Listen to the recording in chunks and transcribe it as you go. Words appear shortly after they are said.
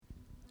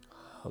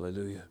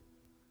Hallelujah.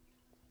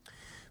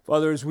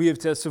 Father, as we have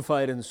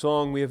testified in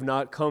song, we have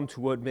not come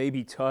to what may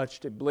be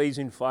touched, a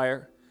blazing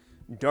fire,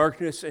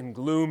 darkness and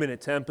gloom in a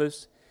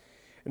tempest,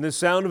 and the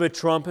sound of a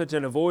trumpet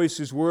and a voice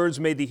whose words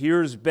made the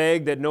hearers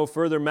beg that no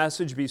further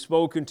message be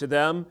spoken to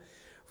them,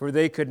 for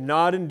they could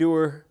not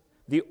endure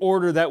the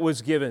order that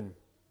was given.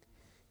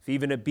 If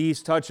even a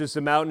beast touches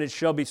the mountain, it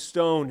shall be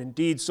stoned.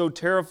 Indeed, so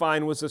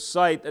terrifying was the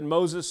sight that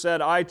Moses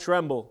said, I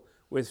tremble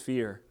with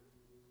fear.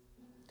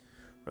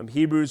 From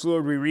Hebrews,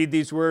 Lord, we read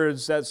these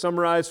words that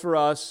summarize for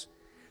us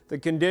the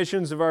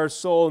conditions of our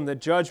soul and the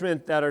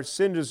judgment that our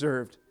sin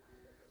deserved,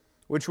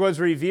 which was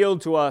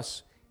revealed to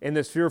us in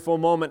this fearful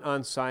moment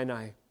on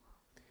Sinai.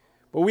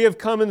 But we have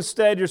come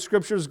instead, your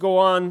scriptures go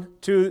on,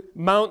 to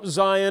Mount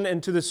Zion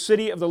and to the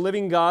city of the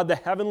living God, the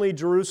heavenly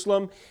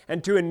Jerusalem,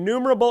 and to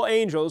innumerable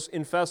angels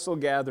in festal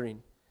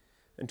gathering,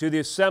 and to the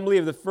assembly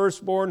of the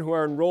firstborn who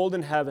are enrolled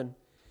in heaven,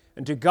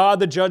 and to God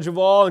the judge of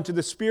all, and to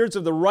the spirits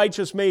of the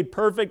righteous made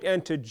perfect,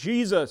 and to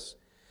Jesus,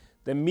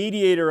 the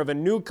mediator of a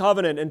new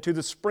covenant, and to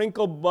the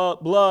sprinkled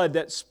blood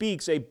that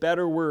speaks a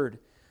better word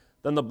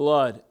than the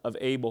blood of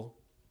Abel.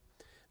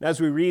 And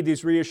as we read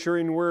these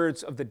reassuring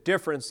words of the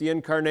difference the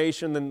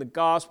incarnation and the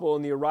gospel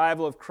and the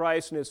arrival of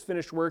Christ and His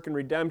finished work in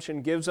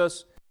redemption gives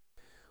us,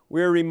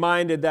 we are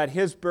reminded that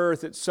His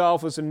birth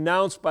itself was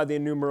announced by the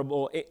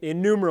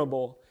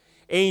innumerable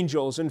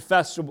angels in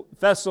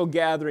festal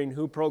gathering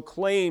who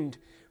proclaimed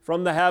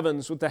from the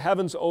heavens, with the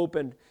heavens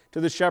opened, to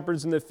the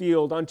shepherds in the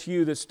field, unto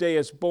you this day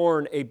is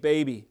born a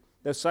baby,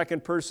 the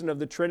second person of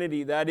the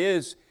Trinity, that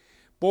is,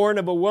 born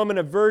of a woman,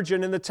 a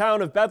virgin, in the town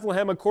of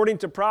Bethlehem, according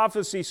to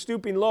prophecy,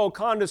 stooping low,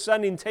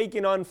 condescending,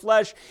 taking on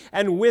flesh,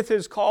 and with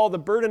His call the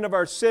burden of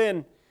our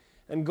sin,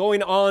 and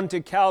going on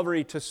to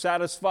Calvary to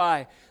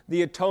satisfy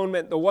the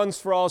atonement, the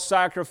once-for-all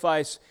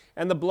sacrifice,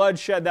 and the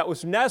bloodshed that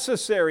was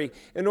necessary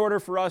in order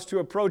for us to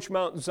approach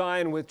Mount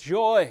Zion with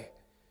joy,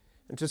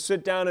 and to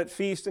sit down at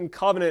feast and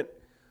covenant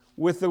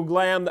with the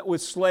Lamb that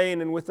was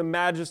slain and with the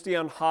majesty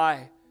on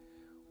high.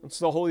 Once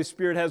the Holy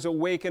Spirit has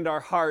awakened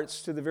our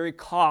hearts to the very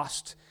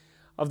cost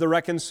of the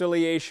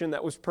reconciliation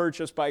that was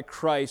purchased by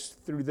Christ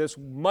through this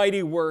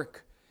mighty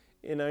work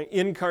in an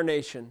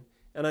incarnation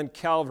and on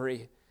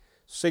Calvary,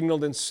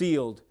 signaled and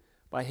sealed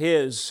by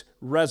His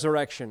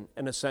resurrection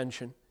and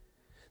ascension.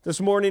 This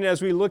morning,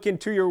 as we look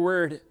into your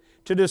word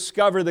to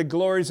discover the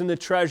glories and the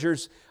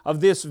treasures of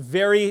these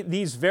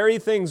very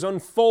things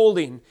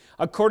unfolding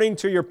according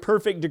to your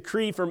perfect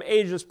decree from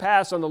ages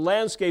past on the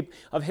landscape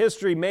of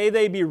history, may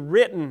they be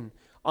written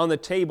on the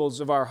tables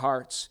of our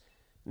hearts.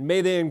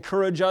 May they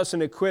encourage us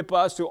and equip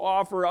us to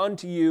offer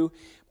unto you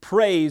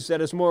praise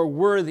that is more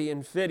worthy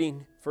and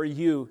fitting for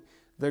you,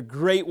 the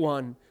great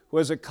one who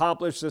has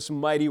accomplished this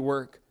mighty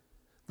work,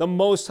 the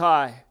Most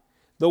High,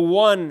 the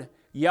one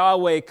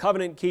Yahweh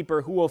covenant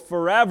keeper who will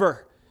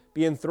forever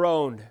be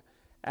enthroned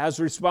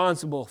as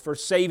responsible for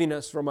saving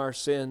us from our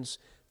sins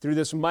through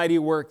this mighty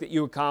work that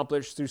you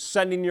accomplished through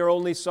sending your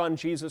only Son,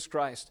 Jesus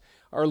Christ,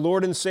 our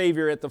Lord and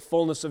Savior, at the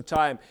fullness of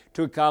time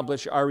to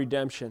accomplish our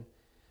redemption.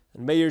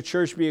 And may your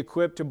church be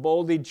equipped to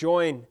boldly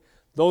join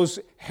those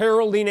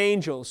heralding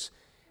angels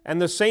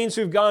and the saints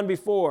who've gone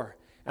before,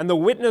 and the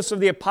witness of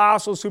the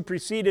apostles who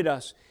preceded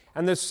us,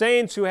 and the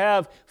saints who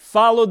have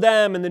followed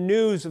them in the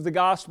news of the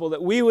gospel,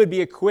 that we would be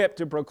equipped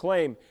to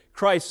proclaim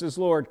Christ is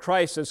Lord,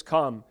 Christ has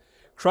come,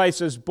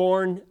 Christ is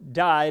born,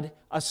 died,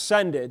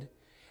 ascended,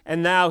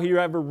 and now He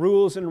ever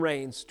rules and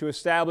reigns to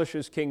establish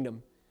His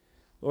kingdom.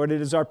 Lord, it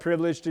is our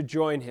privilege to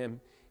join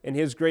Him in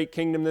His great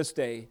kingdom this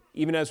day,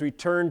 even as we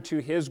turn to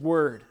His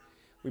word.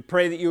 We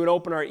pray that you would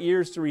open our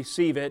ears to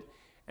receive it,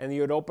 and that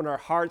you would open our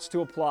hearts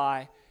to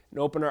apply, and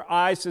open our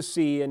eyes to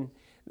see, and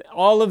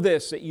all of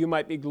this that you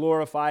might be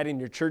glorified and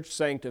your church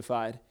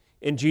sanctified.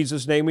 In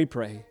Jesus' name we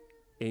pray.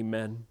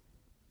 Amen.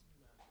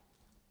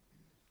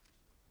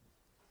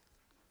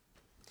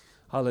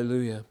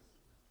 Hallelujah.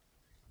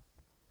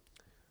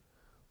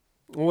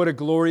 What a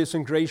glorious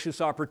and gracious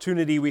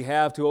opportunity we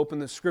have to open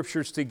the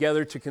Scriptures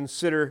together to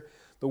consider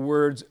the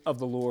words of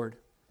the Lord.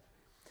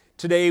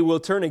 Today we'll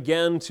turn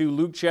again to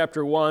Luke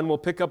chapter 1. We'll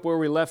pick up where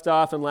we left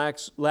off in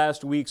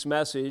last week's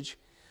message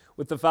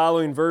with the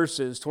following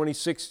verses.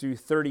 26 through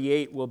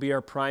 38 will be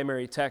our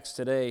primary text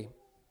today.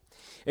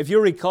 If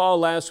you'll recall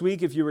last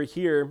week, if you were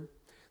here,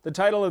 the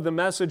title of the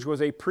message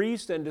was A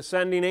Priest and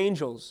Descending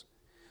Angels.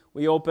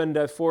 We opened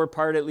a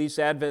 4-part, at least,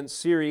 Advent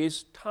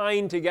series,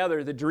 tying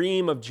together the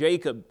dream of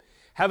Jacob,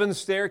 heaven's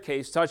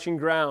staircase touching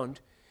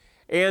ground,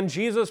 and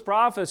Jesus'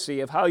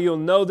 prophecy of how you'll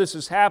know this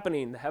is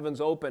happening, the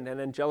heavens open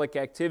and angelic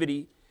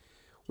activity.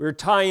 We're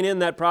tying in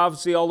that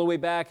prophecy all the way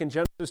back in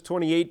Genesis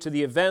 28 to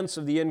the events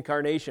of the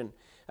incarnation,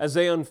 as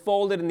they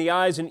unfolded in the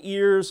eyes and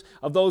ears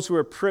of those who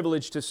were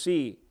privileged to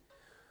see,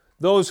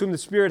 those whom the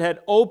Spirit had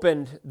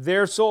opened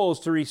their souls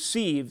to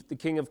receive the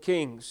King of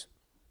Kings.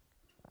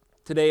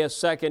 Today, a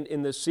second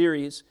in this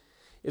series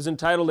is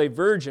entitled A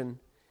Virgin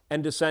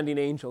and Descending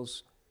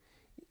Angels.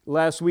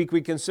 Last week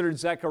we considered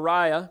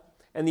Zechariah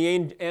and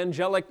the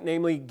angelic,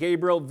 namely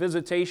Gabriel,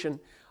 visitation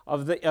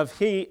of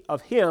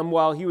him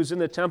while he was in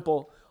the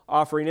temple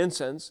offering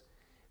incense.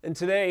 And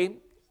today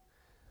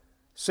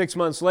 6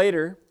 months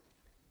later,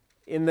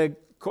 in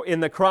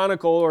the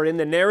chronicle or in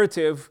the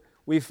narrative,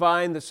 we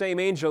find the same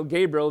angel,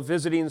 Gabriel,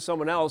 visiting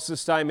someone else,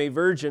 this time a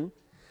virgin,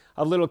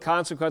 of little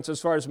consequence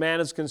as far as man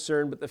is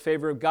concerned, but the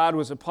favor of God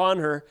was upon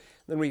her.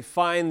 Then we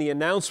find the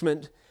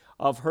announcement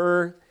of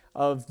her,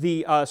 of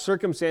the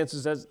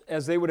circumstances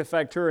as they would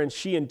affect her, and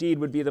she indeed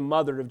would be the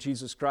mother of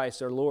Jesus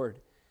Christ, our Lord.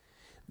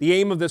 The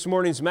aim of this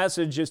morning's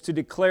message is to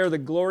declare the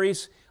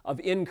glories of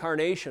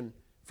incarnation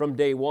from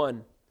day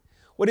one.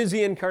 What is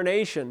the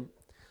incarnation?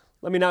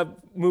 Let me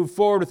not move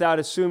forward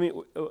assuming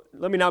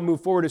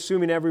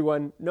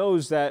everyone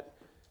knows that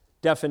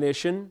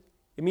definition.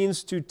 It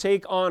means to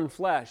take on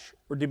flesh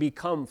or to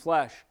become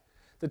flesh.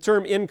 The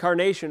term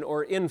incarnation,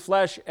 or in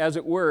flesh as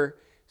it were,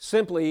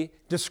 simply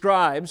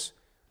describes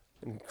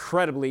an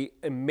incredibly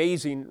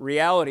amazing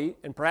reality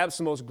and perhaps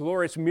the most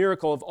glorious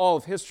miracle of all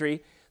of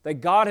history, that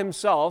God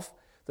Himself,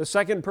 the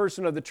second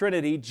person of the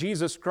Trinity,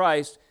 Jesus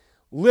Christ,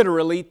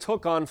 literally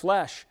took on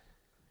flesh.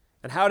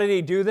 And how did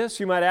He do this,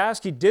 you might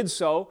ask? He did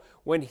so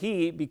when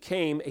He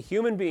became a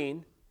human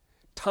being,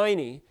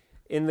 tiny,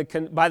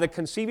 by the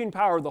conceiving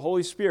power of the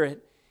Holy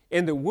Spirit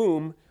in the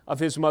womb of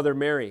His mother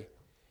Mary.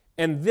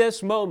 And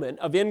this moment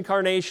of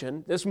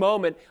incarnation, this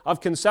moment of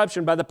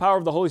conception by the power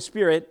of the Holy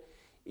Spirit,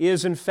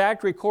 is in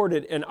fact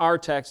recorded in our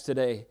text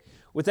today.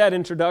 With that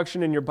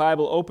introduction in your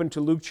Bible, open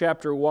to Luke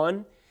chapter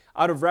 1.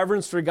 Out of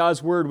reverence for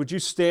God's Word, would you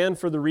stand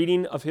for the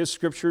reading of His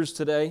Scriptures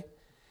today?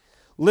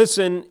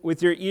 Listen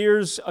with your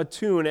ears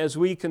attuned as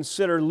we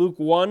consider Luke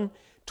 1,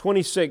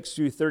 26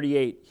 through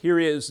 38. Here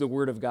is the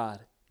Word of God.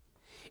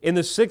 In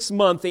the 6th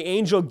month, the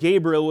angel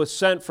Gabriel was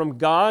sent from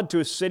God to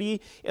a city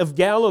of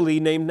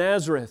Galilee named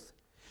Nazareth,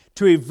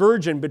 to a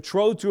virgin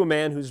betrothed to a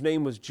man whose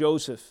name was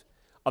Joseph,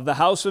 of the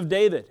house of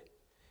David.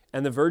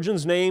 And the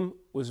virgin's name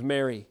was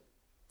Mary.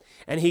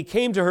 And he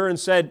came to her and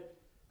said,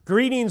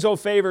 "Greetings, O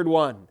favored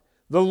one,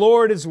 the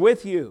Lord is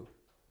with you."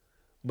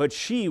 But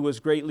she was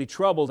greatly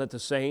troubled at the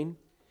saying,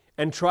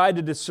 and tried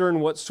to discern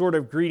what sort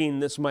of greeting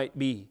this might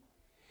be.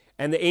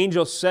 And the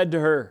angel said to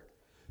her,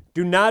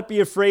 "Do not be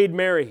afraid,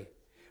 Mary,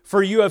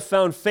 for you have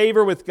found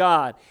favor with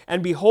God.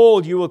 And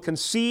behold, you will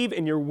conceive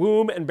in your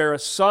womb and bear a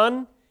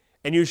son,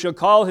 and you shall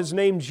call his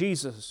name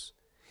Jesus.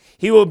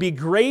 He will be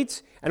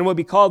great and will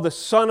be called the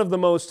Son of the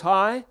Most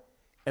High,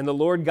 and the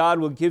Lord God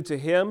will give to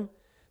him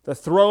the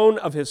throne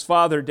of his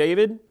father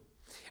David,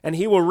 and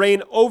he will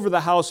reign over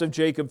the house of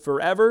Jacob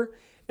forever,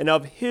 and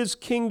of his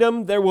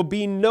kingdom there will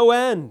be no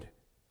end."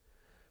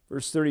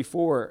 Verse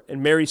 34,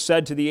 and Mary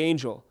said to the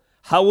angel,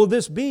 "How will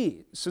this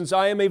be, since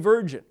I am a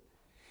virgin?"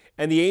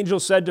 And the angel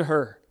said to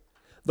her,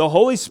 "The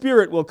Holy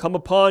Spirit will come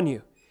upon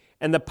you,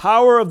 and the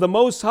power of the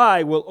Most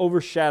High will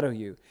overshadow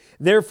you.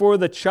 Therefore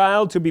the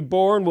child to be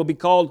born will be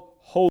called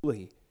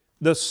Holy,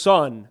 the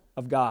Son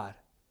of God.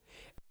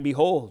 And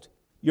behold,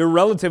 your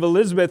relative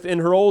Elizabeth in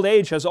her old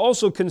age has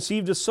also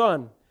conceived a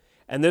son,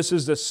 and this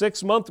is the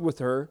 6th month with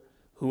her,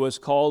 who was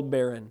called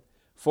barren.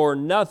 For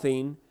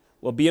nothing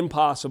will be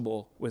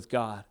impossible with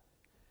God."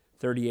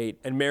 38,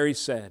 and Mary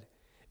said,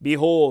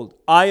 "Behold,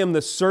 I am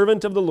the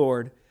servant of the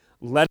Lord.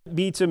 Let it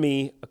be to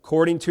me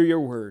according to your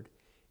word."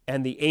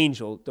 And the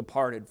angel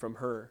departed from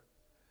her.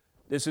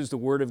 This is the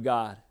word of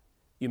God.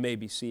 You may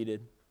be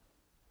seated.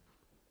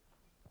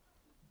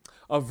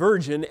 A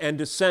virgin and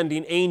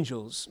descending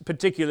angels,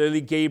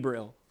 particularly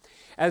Gabriel.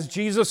 As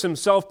Jesus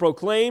Himself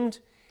proclaimed,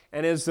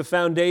 and as the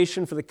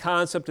foundation for the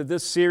concept of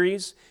this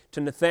series, to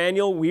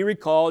Nathaniel, we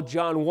recall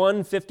John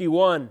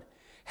 1:51.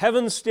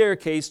 Heaven's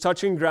staircase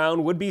touching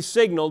ground would be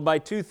signaled by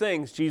two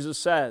things, Jesus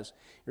says.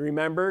 You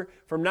remember,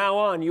 from now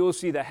on you will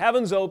see the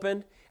heavens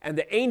opened and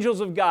the angels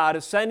of God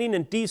ascending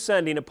and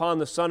descending upon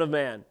the Son of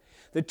Man.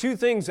 The two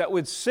things that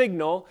would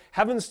signal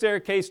heaven's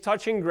staircase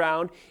touching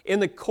ground in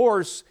the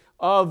course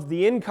of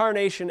the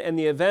incarnation and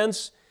the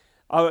events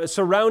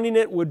surrounding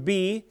it would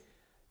be,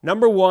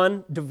 number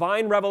one,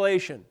 divine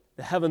revelation,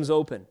 the heavens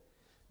open.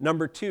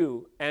 Number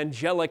two,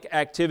 angelic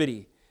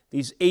activity,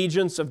 these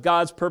agents of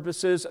God's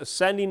purposes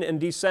ascending and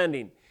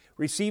descending,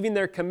 receiving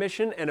their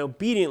commission and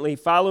obediently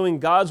following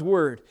God's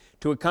word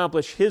to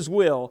accomplish His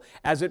will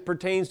as it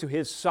pertains to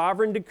His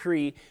sovereign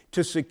decree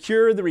to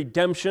secure the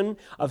redemption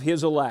of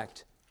His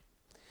elect.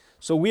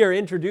 So we are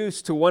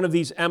introduced to one of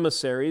these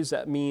emissaries.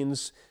 That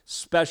means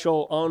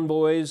special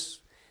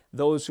envoys,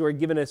 those who are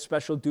given a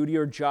special duty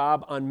or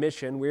job on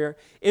mission. We are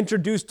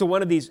introduced to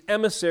one of these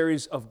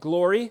emissaries of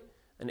glory,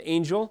 an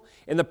angel,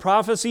 in the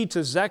prophecy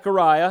to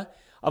Zechariah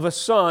of a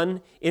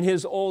son in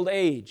his old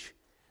age.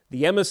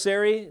 The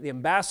emissary, the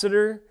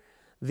ambassador,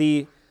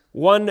 the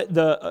one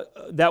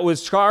that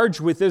was charged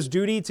with this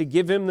duty to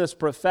give him this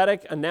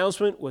prophetic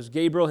announcement was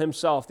Gabriel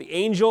himself. The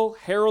angel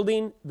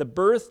heralding the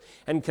birth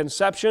and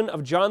conception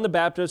of John the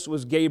Baptist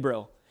was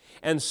Gabriel.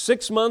 And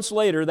 6 months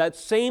later, that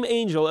same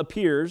angel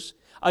appears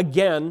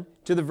again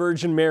to the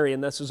Virgin Mary,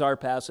 and this is our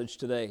passage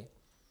today.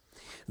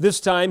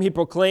 This time he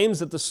proclaims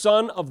that the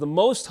Son of the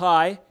Most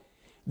High,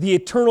 the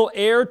eternal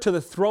heir to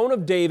the throne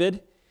of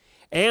David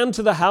and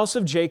to the house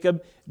of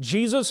Jacob,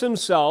 Jesus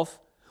Himself,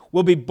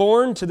 will be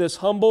born to this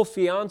humble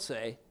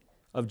fiance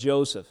of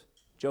Joseph,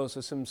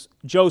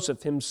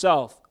 Joseph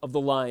himself of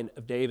the line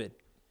of David.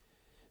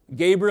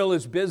 Gabriel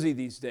is busy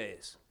these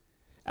days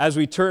as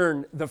we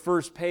turn the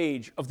first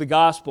page of the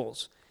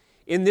Gospels.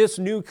 In this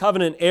new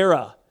covenant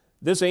era,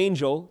 this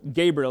angel,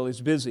 Gabriel, is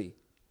busy.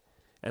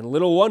 And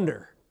little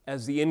wonder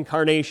as the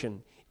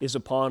incarnation is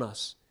upon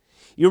us.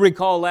 You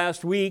recall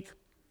last week,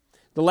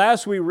 the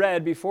last we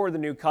read before the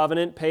new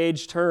covenant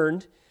page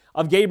turned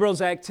of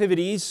Gabriel's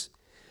activities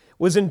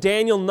was in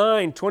Daniel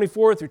 9,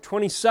 24 through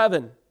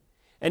 27.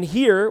 And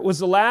here was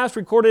the last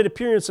recorded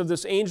appearance of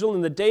this angel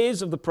in the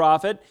days of the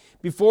prophet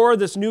before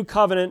this new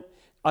covenant,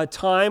 a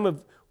time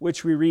of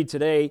which we read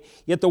today.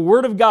 Yet the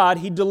word of God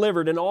he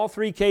delivered in all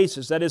three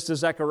cases, that is to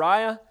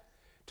Zechariah,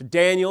 to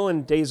Daniel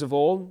in days of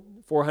old,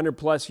 400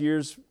 plus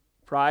years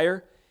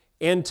prior,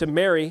 and to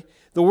Mary.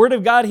 The word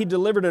of God he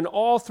delivered in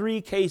all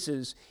three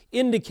cases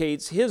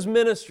indicates his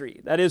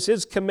ministry, that is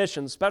his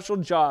commission, special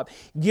job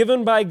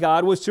given by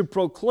God, was to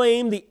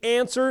proclaim the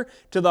answer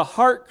to the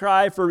heart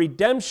cry for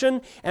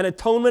redemption and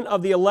atonement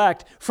of the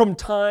elect from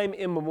time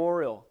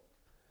immemorial.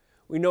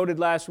 We noted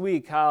last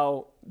week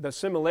how the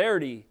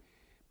similarity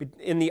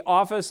in the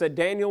office that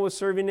Daniel was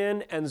serving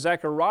in and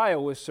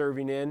Zechariah was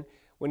serving in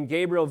when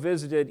Gabriel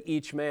visited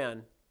each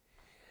man.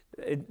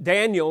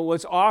 Daniel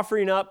was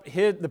offering up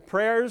the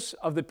prayers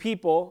of the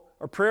people,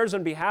 or prayers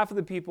on behalf of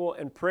the people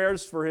and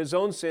prayers for his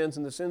own sins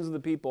and the sins of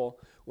the people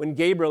when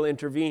Gabriel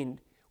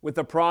intervened with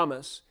the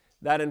promise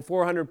that in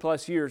 400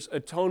 plus years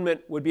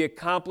atonement would be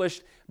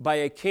accomplished by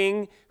a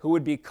king who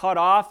would be cut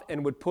off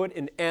and would put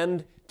an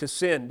end to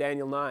sin,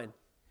 Daniel 9.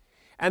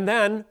 And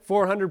then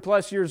 400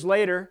 plus years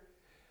later,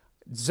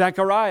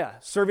 Zechariah,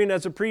 serving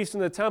as a priest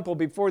in the temple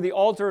before the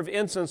altar of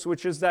incense,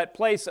 which is that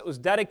place that was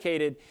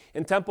dedicated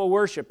in temple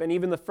worship, and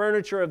even the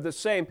furniture of the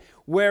same,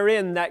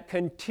 wherein that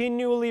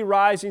continually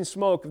rising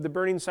smoke of the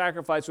burning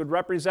sacrifice would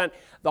represent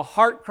the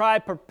heart cry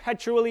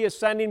perpetually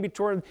ascending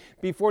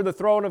before the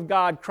throne of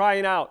God,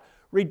 crying out,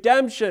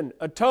 redemption,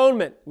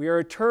 atonement, we are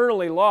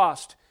eternally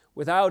lost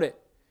without it.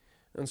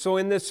 And so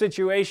in this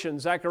situation,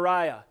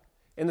 Zechariah,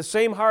 in the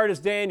same heart as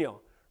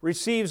Daniel,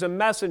 receives a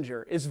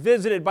messenger, is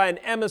visited by an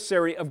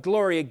emissary of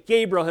glory,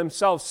 Gabriel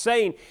himself,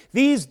 saying,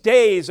 these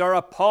days are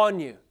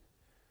upon you.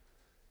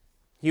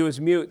 He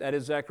was mute, that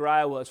is,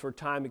 Zechariah was, for a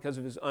time because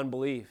of his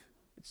unbelief.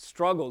 He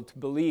struggled to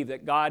believe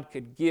that God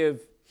could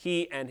give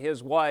he and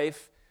his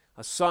wife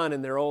a son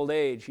in their old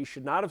age. He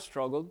should not have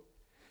struggled,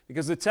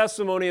 because the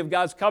testimony of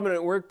God's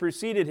covenant work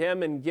preceded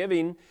him in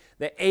giving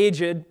the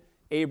aged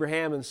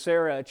Abraham and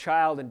Sarah a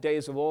child in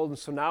days of old, and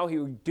so now he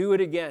would do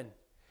it again.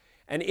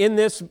 And in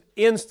this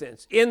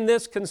instance, in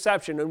this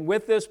conception, and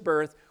with this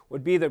birth,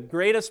 would be the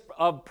greatest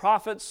of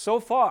prophets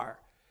so far,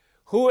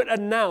 who would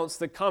announce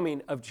the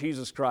coming of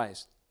Jesus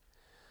Christ.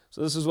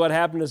 So this is what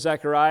happened to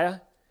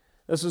Zechariah.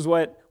 This is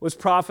what was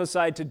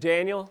prophesied to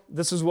Daniel.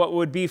 This is what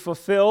would be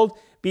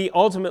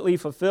ultimately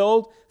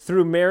fulfilled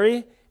through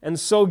Mary. And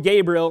so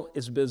Gabriel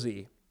is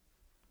busy.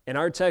 In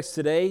our text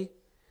today,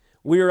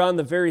 we are on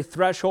the very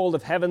threshold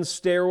of heaven's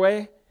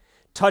stairway,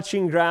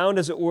 touching ground,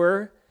 as it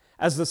were,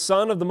 as the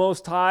Son of the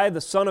Most High,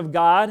 the Son of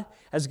God,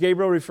 as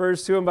Gabriel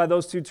refers to him by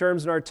those two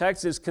terms in our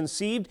text, is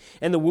conceived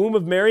in the womb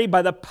of Mary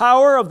by the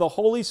power of the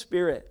Holy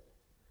Spirit.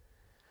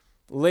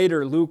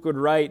 Later, Luke would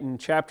write in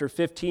chapter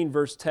 15,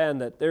 verse 10,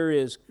 that there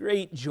is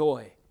great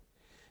joy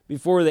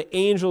before the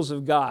angels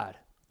of God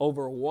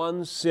over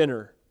one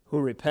sinner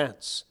who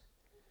repents.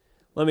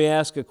 Let me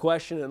ask a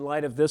question in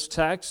light of this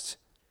text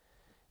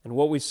and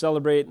what we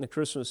celebrate in the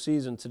Christmas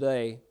season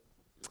today.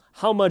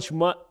 How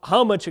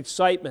much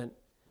excitement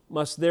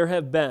must there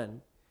have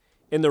been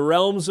in the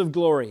realms of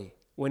glory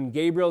when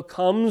Gabriel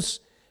comes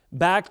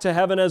back to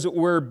heaven, as it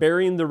were,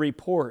 bearing the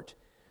report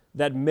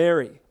that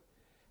Mary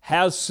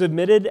has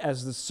submitted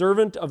as the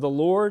servant of the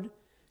Lord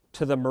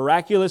to the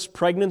miraculous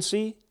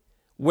pregnancy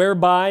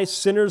whereby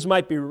sinners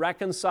might be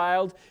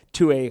reconciled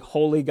to a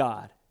holy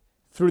God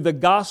through the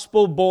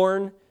gospel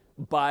born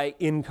by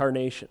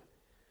incarnation.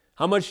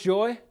 How much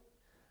joy?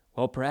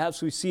 Well,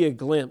 perhaps we see a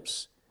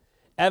glimpse.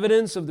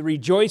 Evidence of the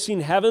rejoicing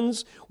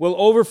heavens will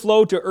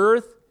overflow to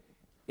earth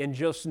in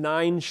just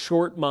 9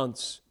 short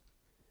months.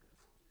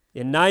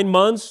 In 9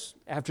 months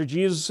after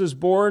Jesus is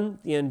born,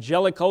 the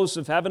angelic hosts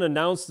of heaven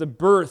announced the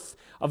birth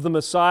of the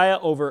Messiah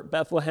over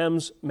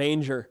Bethlehem's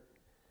manger.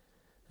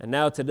 And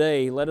now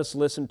today, let us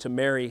listen to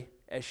Mary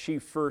as she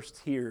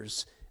first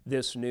hears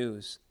this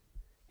news.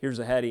 Here's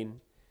a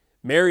heading: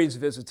 Mary's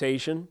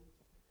visitation.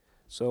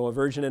 So a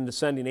virgin and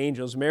descending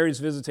angels. Mary's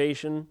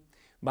visitation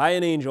by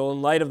an angel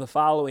in light of the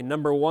following.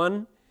 Number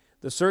 1,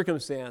 the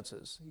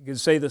circumstances. You could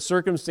say the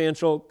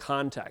circumstantial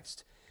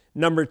context.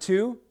 Number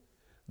 2,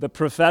 the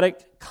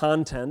prophetic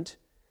content.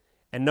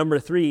 And number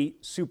 3,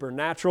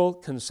 supernatural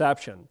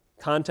conception.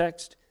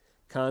 Context,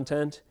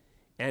 content,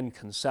 and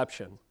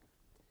conception.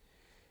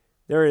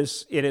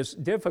 It is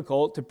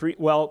difficult to preach.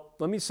 Well,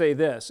 let me say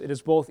this. It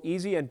is both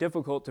easy and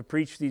difficult to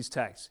preach these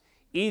texts.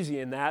 Easy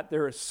in that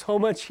there is so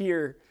much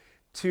here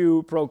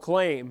to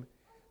proclaim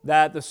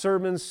that the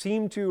sermons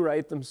seem to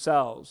write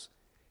themselves.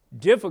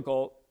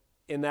 Difficult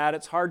in that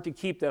it's hard to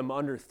keep them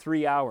under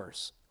 3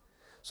 hours.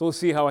 So we'll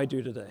see how I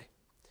do today.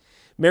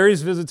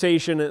 Mary's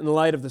visitation in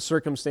light of the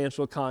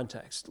circumstantial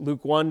context,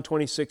 Luke 1,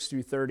 26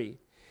 through 30.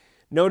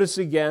 Notice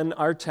again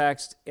our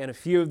text and a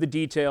few of the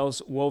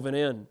details woven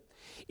in.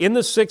 In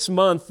the 6th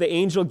month, the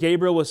angel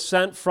Gabriel was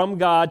sent from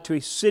God to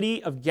a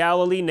city of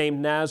Galilee named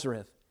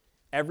Nazareth.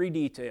 Every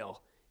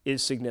detail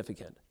is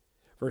significant.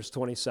 Verse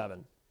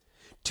 27.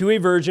 To a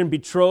virgin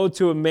betrothed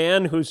to a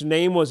man whose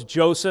name was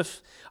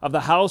Joseph of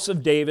the house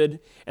of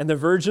David, and the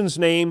virgin's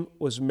name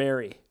was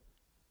Mary.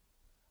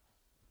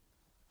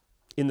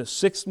 In the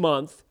 6th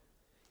month,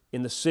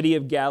 in the city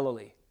of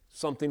Galilee,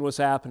 something was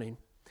happening.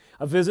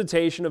 A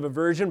visitation of a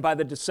virgin by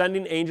the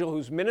descending angel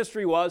whose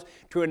ministry was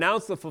to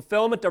announce the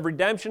fulfillment of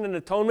redemption and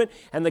atonement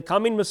and the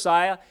coming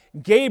Messiah.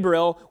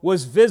 Gabriel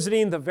was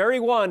visiting the very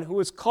one who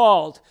was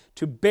called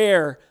to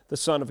bear the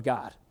Son of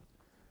God.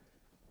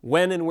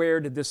 When and where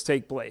did this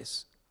take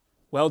place?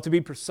 Well, to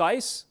be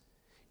precise,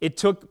 it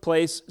took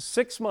place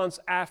 6 months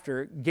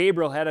after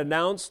Gabriel had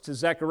announced to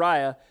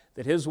Zechariah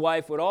that his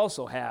wife would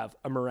also have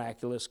a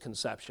miraculous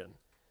conception.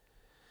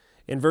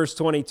 In verse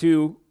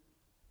 22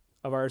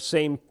 of our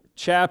same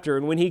chapter,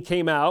 and when he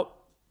came out,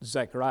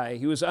 Zechariah,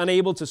 he was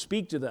unable to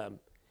speak to them,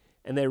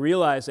 and they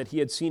realized that he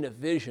had seen a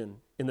vision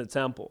in the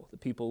temple, the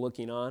people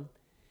looking on.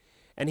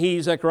 And he,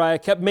 Zechariah,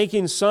 kept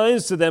making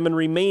signs to them and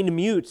remained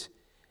mute.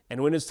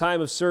 And when his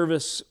time of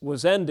service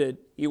was ended,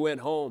 he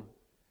went home.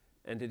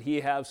 And did he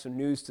have some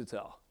news to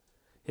tell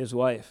his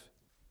wife?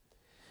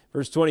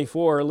 Verse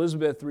 24,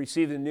 Elizabeth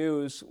received the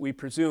news, we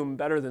presume,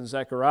 better than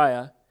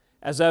Zechariah,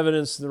 as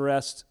evidence in the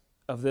rest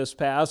of this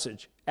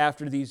passage.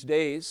 After these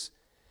days,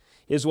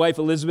 his wife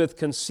Elizabeth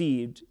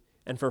conceived,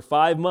 and for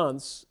 5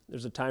 months,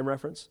 there's a time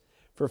reference,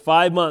 for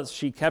 5 months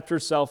she kept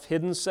herself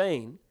hidden,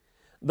 saying,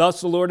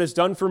 Thus the Lord has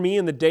done for me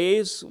in the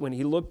days when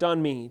he looked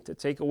on me to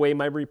take away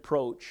my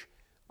reproach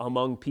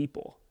among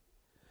people.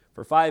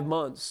 For 5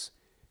 months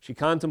she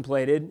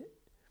contemplated,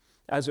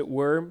 as it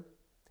were,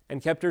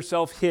 and kept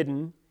herself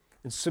hidden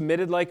and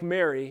submitted like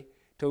Mary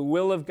to the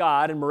will of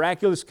God in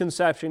miraculous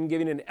conception,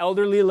 giving an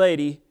elderly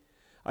lady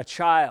a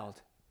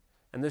child.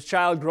 And this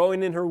child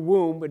growing in her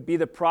womb would be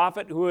the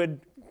prophet who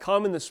would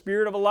come in the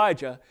spirit of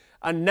Elijah,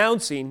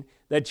 announcing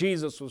that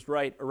Jesus was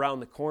right around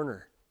the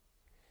corner.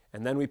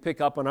 And then we pick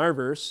up on our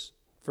verse,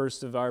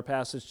 first of our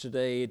passage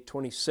today,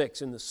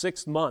 26. In the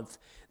 6th month,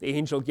 the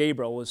angel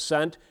Gabriel was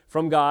sent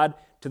from God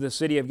to the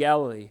city of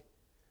Galilee.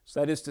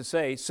 So that is to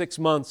say, 6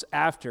 months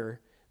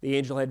after the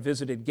angel had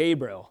visited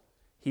Gabriel,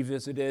 he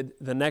visited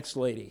the next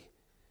lady.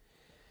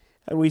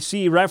 And we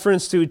see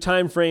reference to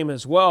time frame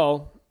as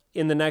well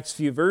in the next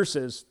few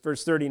verses,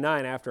 verse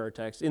 39 after our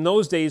text. In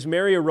those days,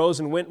 Mary arose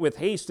and went with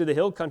haste to the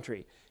hill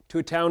country, to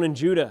a town in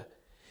Judah.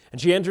 And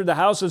she entered the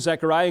house of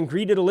Zechariah and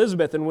greeted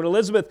Elizabeth. And when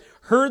Elizabeth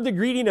heard the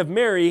greeting of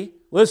Mary,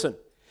 listen,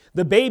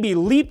 the baby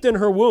leaped in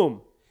her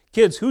womb.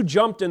 Kids, who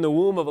jumped in the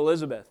womb of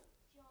Elizabeth?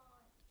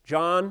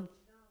 John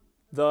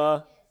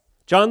the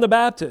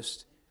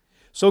Baptist.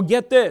 So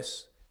get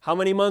this. How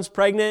many months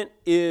pregnant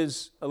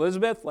is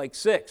Elizabeth? Like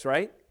 6,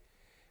 right?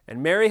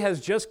 And Mary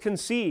has just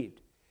conceived.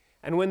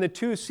 And when the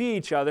two see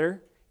each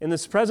other in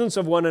the presence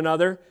of one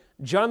another,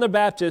 John the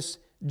Baptist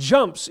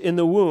jumps in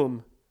the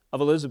womb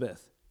of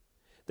Elizabeth.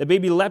 The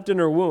baby leapt in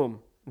her womb.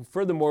 And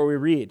furthermore, we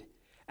read,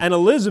 and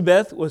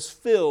Elizabeth was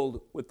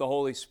filled with the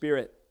Holy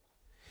Spirit.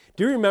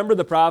 Do you remember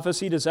the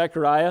prophecy to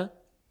Zechariah?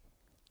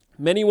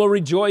 Many will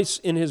rejoice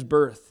in his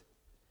birth.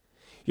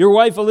 Your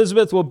wife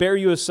Elizabeth will bear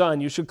you a son.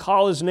 You should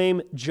call his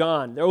name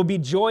John. There will be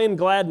joy and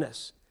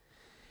gladness.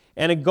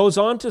 And it goes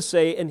on to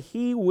say, and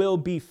he will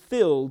be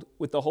filled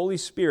with the Holy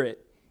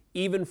Spirit,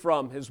 even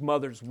from his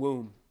mother's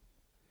womb.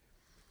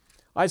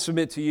 I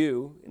submit to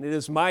you, and it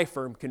is my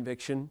firm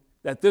conviction,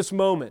 that this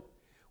moment,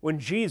 when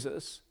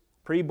Jesus,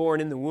 preborn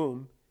in the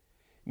womb,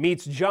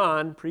 meets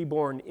John,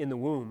 preborn in the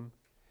womb,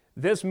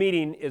 this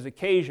meeting is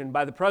occasioned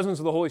by the presence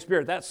of the Holy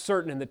Spirit. That's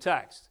certain in the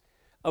text.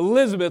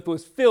 Elizabeth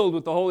was filled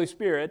with the Holy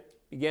Spirit,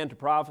 began to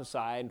prophesy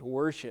and to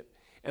worship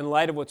in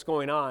light of what's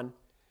going on.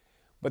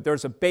 But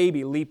there's a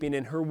baby leaping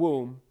in her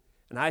womb,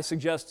 and I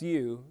suggest to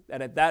you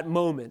that at that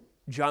moment,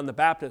 John the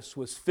Baptist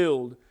was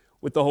filled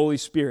with the Holy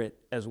Spirit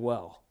as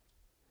well.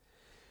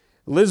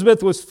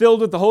 Elizabeth was filled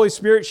with the Holy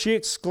Spirit. She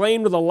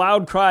exclaimed with a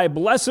loud cry,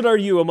 Blessed are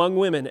you among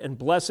women, and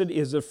blessed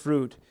is the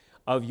fruit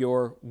of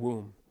your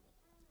womb.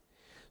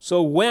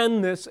 So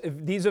when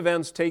these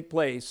events take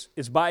place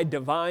is by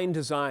divine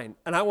design.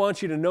 And I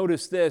want you to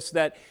notice this,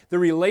 that the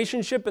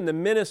relationship and the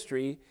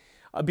ministry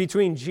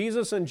between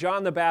Jesus and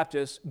John the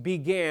Baptist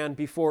began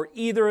before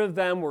either of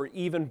them were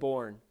even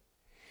born.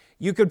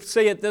 You could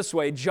say it this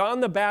way, John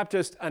the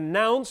Baptist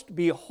announced,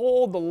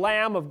 Behold the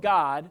Lamb of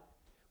God,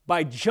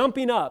 by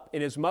jumping up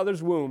in his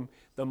mother's womb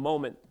the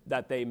moment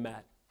that they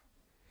met.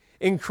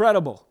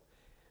 Incredible.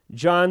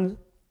 John,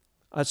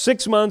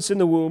 6 months in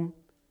the womb,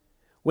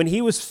 when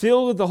he was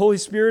filled with the Holy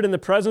Spirit in the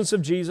presence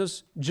of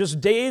Jesus, just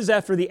days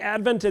after the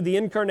advent of the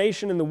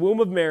incarnation in the womb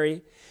of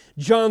Mary,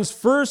 John's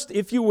first,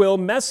 if you will,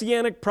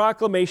 messianic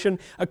proclamation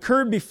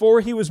occurred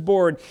before he was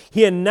born.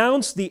 He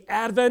announced the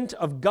advent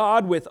of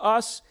God with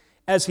us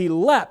as he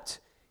leapt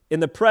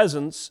in the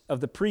presence of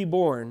the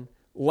preborn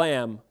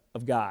Lamb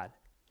of God.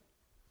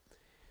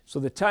 So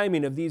the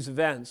timing of these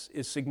events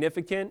is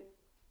significant,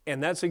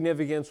 and that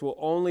significance will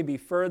only be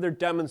further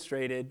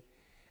demonstrated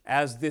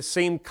as this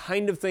same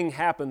kind of thing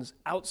happens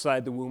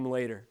outside the womb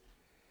later.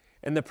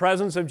 In the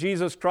presence of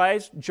Jesus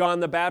Christ,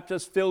 John the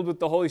Baptist, filled with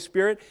the Holy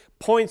Spirit,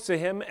 points to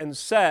him and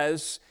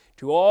says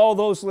to all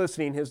those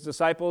listening, his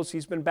disciples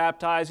he's been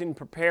baptizing,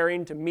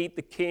 preparing to meet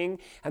the King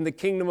and the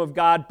kingdom of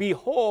God,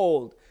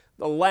 "Behold,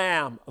 the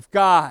Lamb of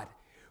God,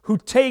 who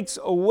takes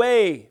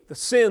away the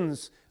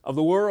sins of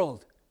the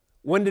world."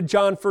 When did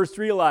John first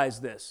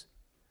realize this?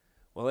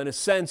 Well, in a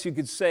sense, you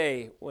could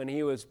say when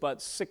he was but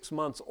 6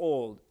 months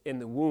old in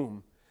the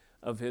womb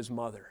of his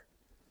mother.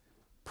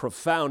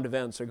 Profound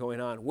events are going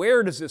on.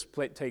 Where does this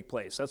take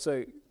place? That's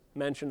a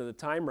mention of the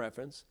time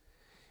reference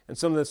and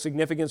some of the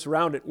significance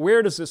around it.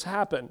 Where does this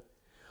happen?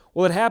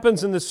 Well, it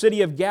happens in the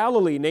city of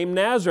Galilee named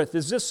Nazareth.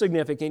 Is this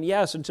significant?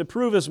 Yes, and to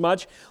prove as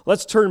much,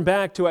 let's turn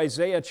back to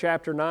Isaiah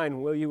chapter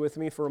 9. Will you with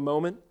me for a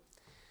moment?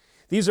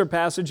 These are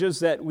passages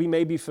that we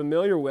may be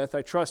familiar with.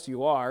 I trust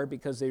you are,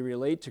 because they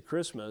relate to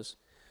Christmas,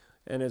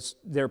 and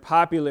they're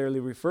popularly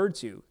referred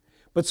to.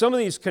 But some of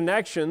these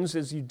connections,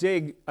 as you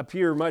dig,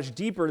 appear much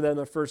deeper than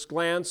the first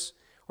glance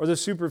or the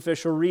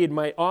superficial read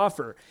might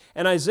offer.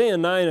 And Isaiah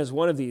 9 is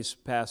one of these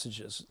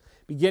passages.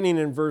 Beginning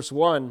in verse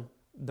 1,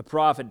 the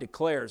prophet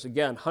declares,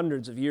 again,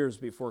 hundreds of years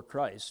before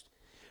Christ,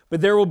 "But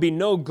there will be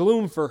no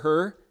gloom for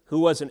her who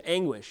was in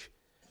anguish.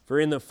 For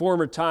in the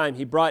former time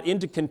he brought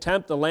into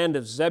contempt the land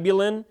of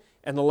Zebulun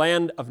and the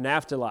land of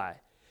Naphtali.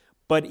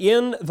 But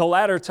in the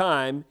latter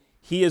time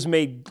he has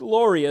made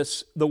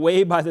glorious the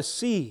way by the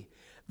sea,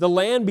 the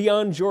land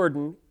beyond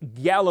Jordan,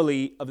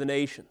 Galilee of the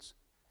nations."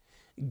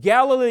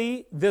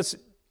 Galilee, this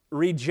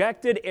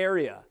rejected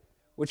area,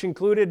 which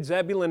included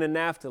Zebulun and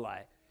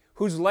Naphtali,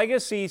 whose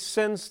legacy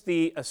since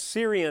the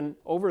Assyrian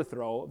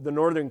overthrow of the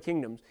northern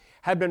kingdoms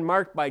had been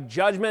marked by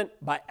judgment,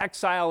 by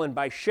exile, and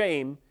by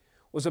shame,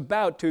 was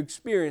about to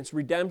experience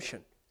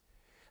redemption.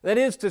 That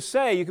is to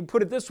say, you can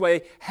put it this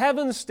way,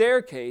 heaven's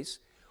staircase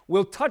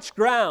will touch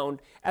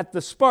ground at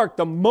the spark,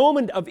 the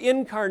moment of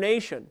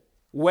incarnation.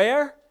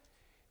 Where?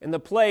 In the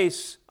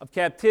place of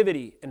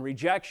captivity and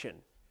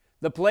rejection,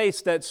 the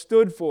place that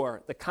stood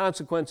for the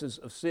consequences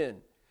of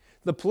sin,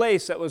 the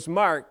place that was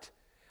marked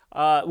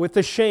with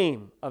the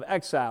shame of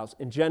exiles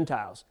and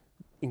Gentiles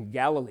in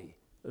Galilee.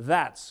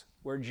 That's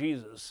where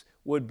Jesus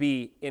would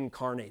be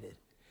incarnated.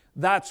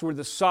 That's where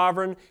the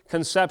sovereign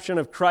conception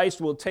of Christ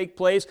will take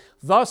place,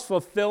 thus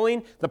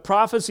fulfilling the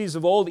prophecies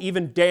of old,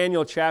 even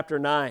Daniel chapter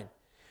 9,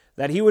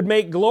 that he would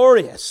make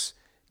glorious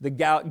the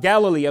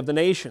Galilee of the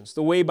nations,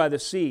 the way by the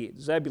sea,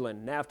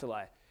 Zebulun,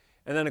 Naphtali.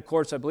 And then, of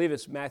course, I believe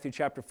it's Matthew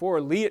chapter 4.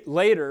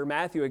 Later,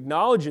 Matthew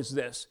acknowledges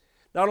this.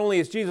 Not only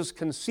is Jesus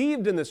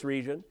conceived in this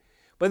region,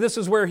 but this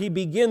is where he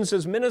begins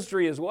his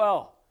ministry as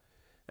well.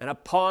 "And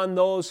upon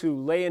those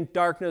who lay in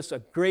darkness, a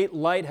great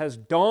light has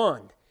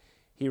dawned."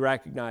 He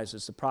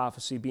recognizes the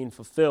prophecy being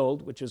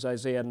fulfilled, which is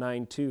Isaiah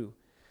 9:2.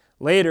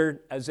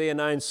 Later, Isaiah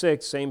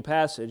 9:6, same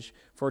passage,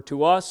 "For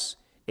to us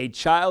a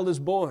child is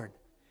born,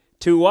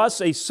 to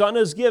us a son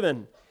is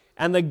given,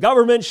 and the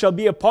government shall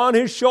be upon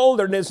his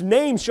shoulder, and his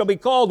name shall be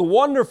called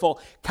Wonderful,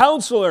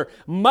 Counselor,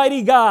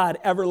 Mighty God,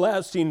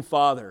 Everlasting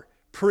Father,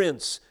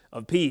 Prince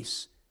of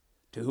Peace."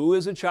 To who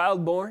is a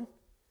child born?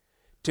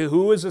 To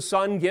who is a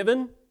son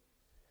given?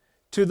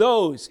 To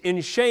those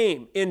in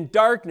shame, in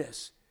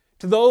darkness,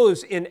 to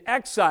those in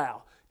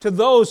exile, to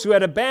those who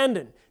had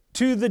abandoned,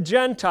 to the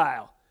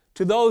Gentile,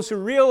 to those who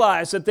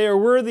realize that they are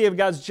worthy of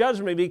God's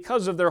judgment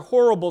because of their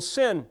horrible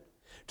sin,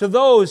 to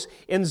those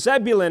in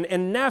Zebulun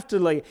and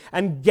Naphtali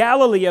and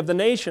Galilee of the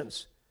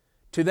nations.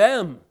 To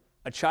them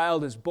a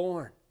child is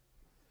born.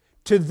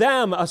 To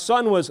them a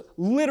son was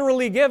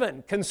literally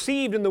given,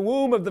 conceived in the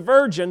womb of the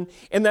virgin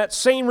in that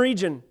same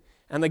region,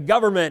 and the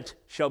government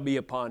shall be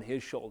upon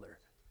his shoulder.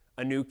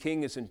 A new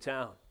king is in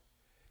town.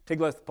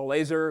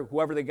 Tiglath-Pileser,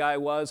 whoever the guy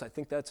was, I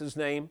think that's his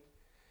name,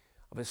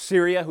 of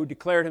Assyria, who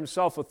declared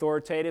himself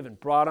authoritative and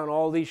brought on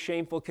all these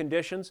shameful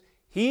conditions,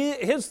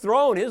 his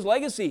throne, his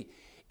legacy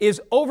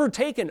is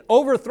overtaken,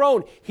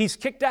 overthrown. He's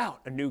kicked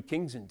out. A new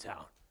king's in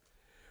town.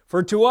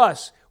 For to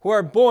us who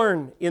are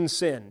born in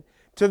sin,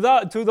 to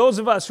those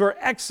of us who are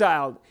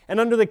exiled and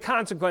under the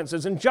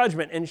consequences and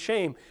judgment and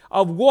shame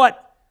of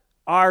what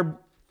our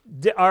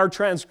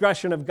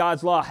transgression of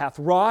God's law hath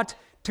wrought,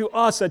 to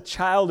us a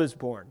child is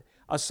born,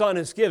 a son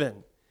is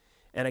given,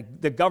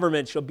 and the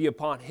government shall be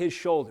upon his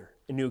shoulder.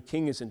 A new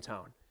king is in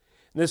town.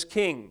 And this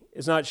king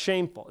is not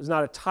shameful, is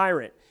not a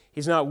tyrant,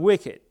 he's not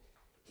wicked.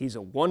 He's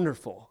a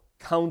wonderful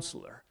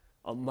counselor,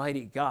 a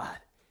mighty God,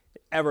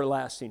 an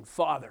everlasting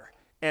Father,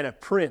 and a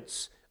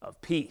Prince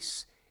of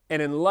Peace.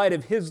 And in light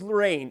of his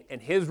reign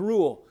and his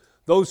rule,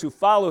 those who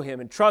follow him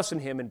and trust in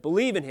him and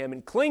believe in him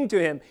and cling to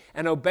him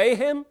and obey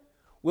him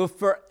will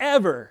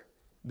forever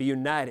be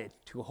united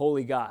to a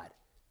holy God,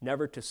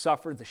 never to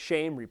suffer the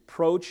shame,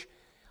 reproach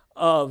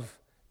of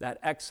that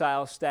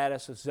exile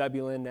status of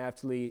Zebulun,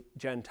 Naphtali,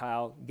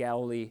 Gentile,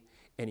 Galilee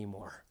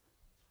anymore.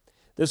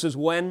 This is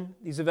when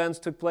these events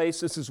took place.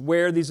 This is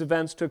where these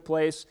events took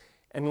place.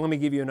 And let me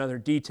give you another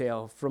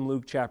detail from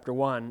Luke chapter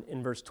 1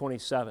 in verse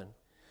 27.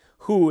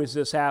 Who is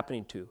this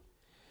happening to?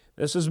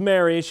 This is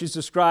Mary. She's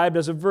described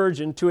as a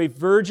virgin, to a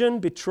virgin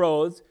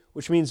betrothed,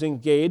 which means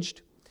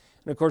engaged.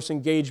 And of course,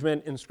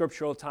 engagement in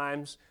scriptural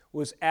times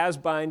was as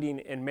binding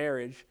in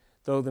marriage,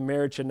 though the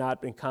marriage had not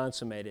been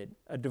consummated.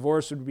 A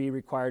divorce would be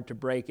required to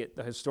break it,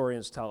 the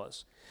historians tell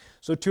us.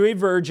 So to a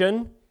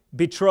virgin,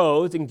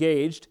 betrothed,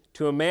 engaged,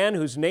 to a man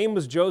whose name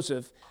was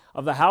Joseph,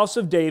 of the house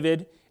of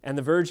David, and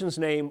the virgin's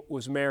name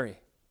was Mary.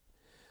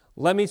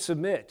 Let me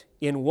submit,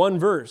 in one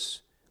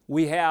verse,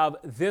 we have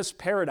this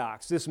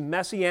paradox, this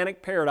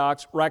messianic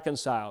paradox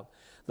reconciled.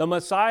 The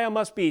Messiah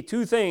must be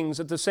two things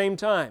at the same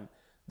time,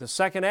 the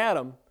second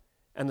Adam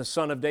and the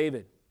son of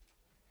David.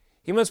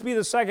 He must be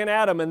the second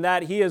Adam in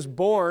that he is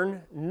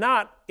born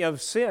not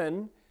of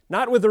sin,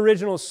 not with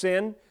original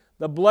sin,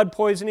 the blood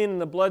poisoning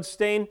and the blood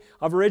stain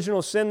of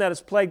original sin that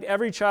has plagued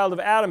every child of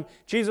Adam.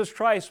 Jesus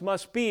Christ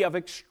must be of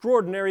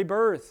extraordinary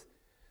birth.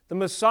 The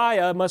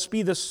Messiah must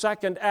be the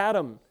second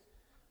Adam,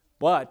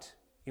 but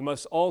he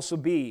must also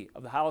be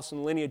of the house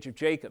and lineage of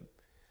Jacob.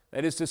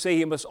 That is to say,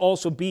 he must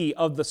also be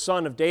of the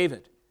son of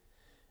David.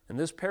 And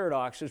this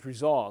paradox is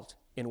resolved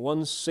in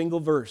one single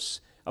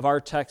verse of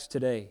our text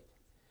today.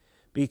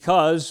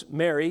 Because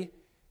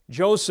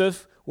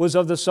Joseph was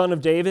of the son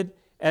of David,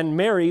 and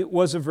Mary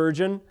was a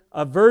virgin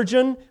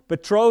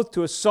betrothed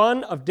to a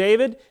son of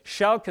David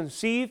shall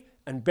conceive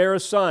and bear a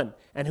son.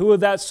 And who will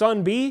that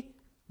son be?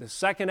 The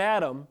second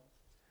Adam,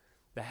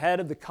 the head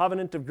of the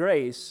covenant of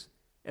grace,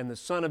 and the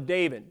son of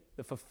David,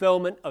 the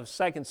fulfillment of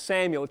 2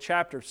 Samuel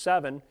chapter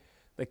 7,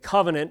 the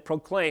covenant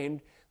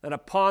proclaimed that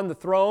upon the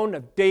throne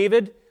of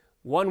David,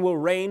 one will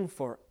reign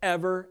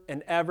forever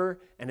and ever,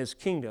 and his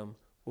kingdom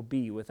will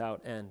be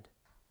without end.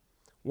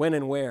 When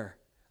and where?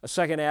 A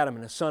second Adam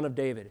and a son of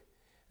David,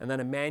 and then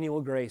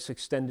Emmanuel grace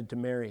extended to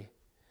Mary.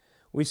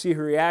 We see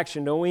her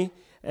reaction, don't we?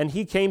 And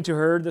he came to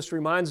her. This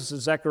reminds us of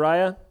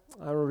Zechariah.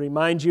 I will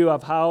remind you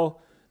of how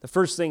the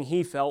first thing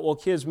he felt. Well,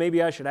 kids,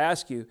 maybe I should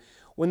ask you,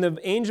 when the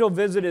angel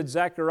visited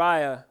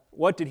Zechariah,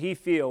 what did he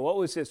feel? What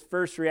was his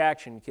first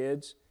reaction,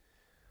 kids?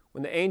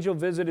 When the angel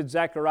visited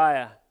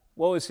Zechariah,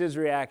 what was his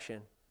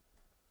reaction?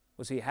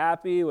 Was he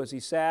happy? Was he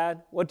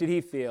sad? What did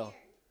he feel?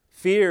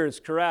 Fear is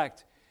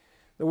correct.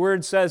 The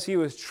word says he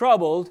was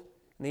troubled,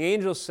 and the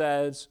angel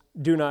says,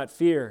 do not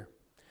fear.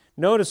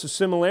 Notice a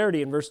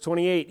similarity in verse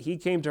 28. He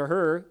came to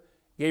her,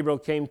 Gabriel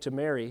came to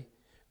Mary.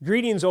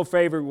 Greetings, O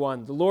favored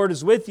one, the Lord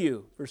is with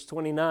you. Verse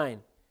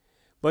 29.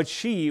 But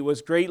she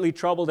was greatly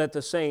troubled at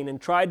the saying and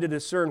tried to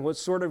discern what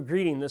sort of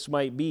greeting this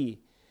might be.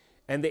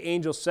 And the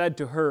angel said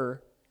to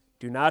her,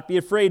 do not be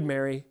afraid,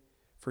 Mary,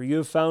 for you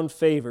have found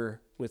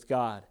favor with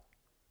God.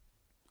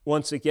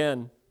 Once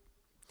again,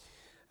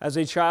 as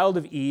a child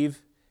of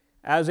Eve,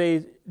 as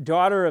a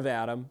daughter of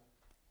Adam,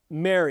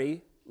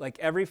 Mary, like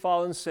every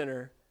fallen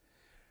sinner,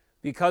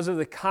 because of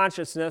the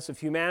consciousness of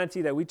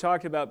humanity that we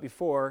talked about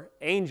before,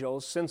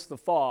 angels, since the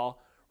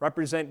fall,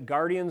 represent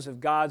guardians of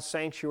God's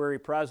sanctuary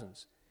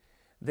presence.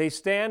 They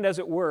stand, as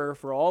it were,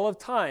 for all of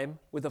time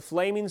with a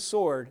flaming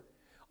sword,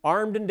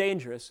 armed and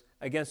dangerous,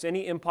 against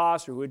any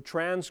impostor who would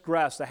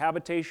transgress the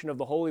habitation of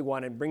the Holy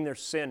One and bring their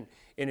sin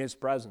in His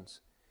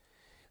presence.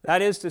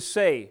 That is to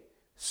say,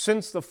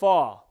 since the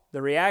fall,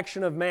 the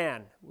reaction of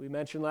man, we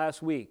mentioned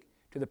last week,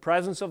 to the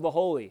presence of the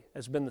Holy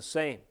has been the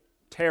same,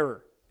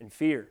 terror and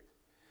fear.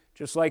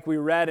 Just like we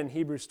read in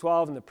Hebrews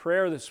 12 in the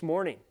prayer this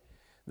morning,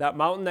 that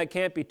mountain that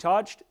can't be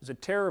touched is a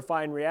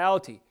terrifying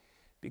reality,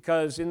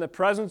 because in the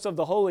presence of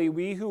the Holy,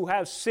 we who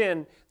have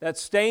sin that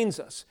stains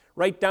us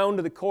right down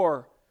to the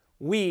core,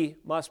 we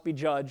must be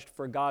judged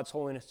for God's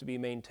holiness to be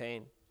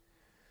maintained.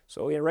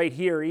 So right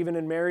here, even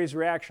in Mary's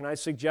reaction, I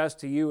suggest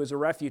to you is a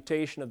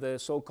refutation of the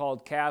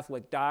so-called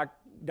Catholic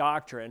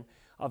doctrine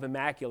of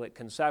immaculate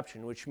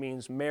conception, which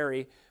means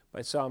Mary,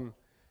 by some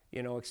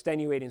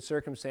extenuating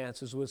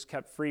circumstances, was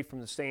kept free from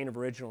the stain of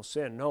original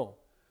sin. No.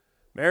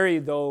 Mary,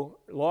 though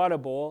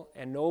laudable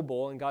and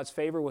noble, and God's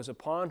favor was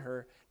upon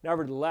her,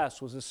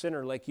 nevertheless was a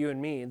sinner like you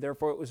and me, and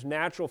therefore it was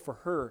natural for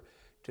her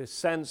to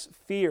sense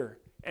fear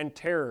and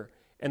terror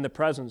in the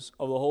presence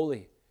of the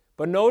Holy.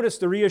 But notice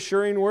the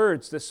reassuring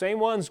words, the same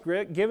ones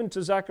given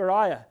to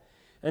Zechariah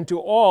and to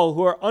all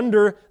who are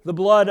under the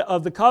blood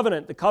of the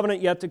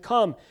covenant yet to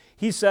come.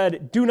 He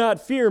said, do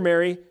not fear,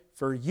 Mary,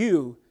 for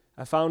you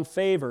have found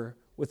favor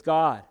with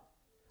God.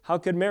 How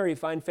could Mary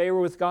find favor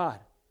with God?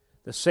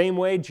 The same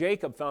way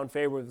Jacob found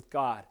favor with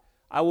God.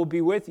 I will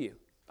be with you.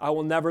 I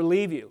will never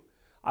leave you.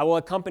 I will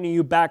accompany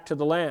you back to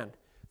the land.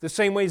 The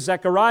same way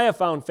Zechariah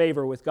found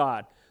favor with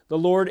God. The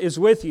Lord is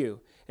with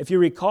you. If you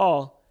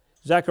recall,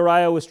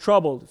 Zechariah was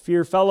troubled.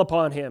 Fear fell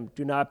upon him.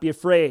 Do not be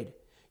afraid.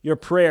 Your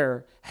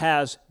prayer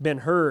has been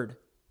heard.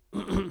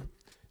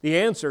 The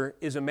answer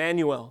is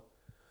Emmanuel.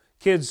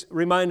 Kids,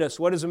 remind us,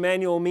 what does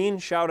Emmanuel mean?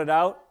 Shout it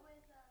out.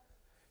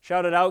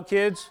 Shout it out,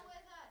 kids.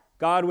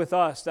 God with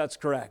us, that's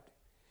correct.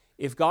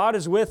 If God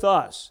is with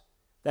us,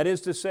 that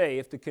is to say,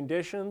 if the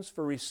conditions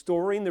for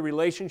restoring the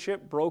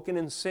relationship broken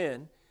in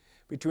sin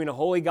between a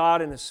holy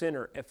God and a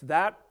sinner, if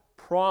that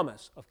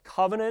promise of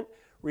covenant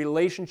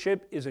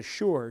relationship is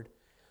assured,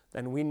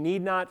 then we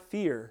need not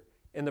fear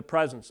in the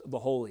presence of the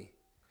holy.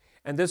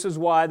 And this is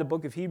why the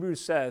book of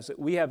Hebrews says that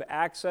we have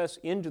access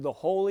into the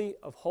Holy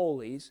of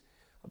Holies,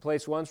 a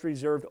place once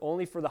reserved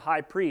only for the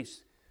high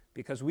priest,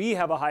 because we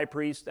have a high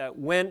priest that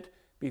went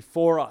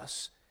before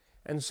us.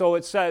 And so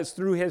it says,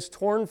 through his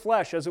torn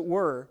flesh, as it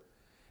were,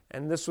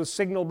 and this was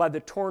signaled by the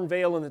torn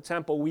veil in the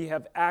temple, we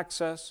have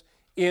access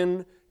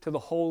into the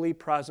holy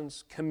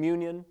presence,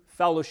 communion,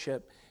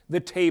 fellowship, the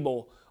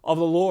table of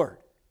the Lord,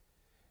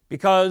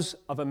 because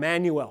of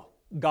Emmanuel,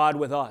 God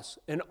with us.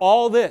 And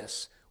all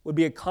this would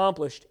be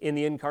accomplished in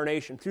the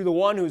incarnation through the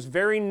one whose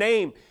very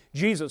name,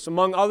 Jesus,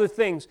 among other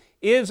things,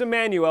 is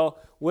Emmanuel,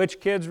 which,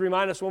 kids,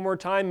 remind us one more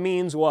time,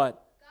 means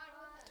what?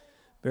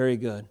 Very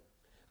good.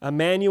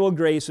 Emmanuel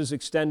grace is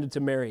extended to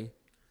Mary.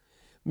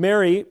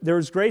 Mary, there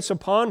was grace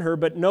upon her,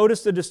 but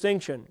notice the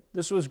distinction.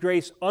 This was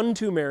grace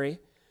unto Mary.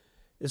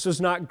 This was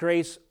not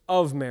grace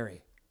of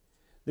Mary.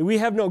 We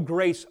have no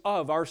grace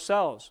of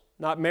ourselves.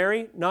 Not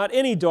Mary, not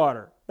any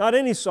daughter, not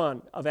any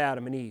son of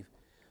Adam and Eve.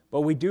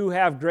 But we do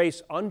have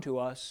grace unto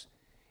us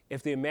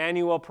if the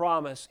Emmanuel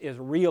promise is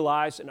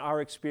realized in our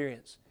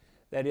experience.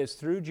 That is,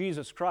 through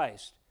Jesus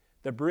Christ,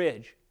 the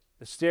bridge,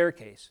 the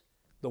staircase,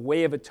 the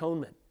way of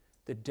atonement,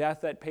 the death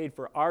that paid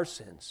for our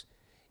sins.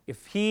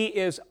 If He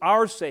is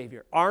our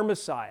Savior, our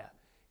Messiah,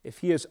 if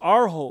He is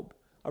our hope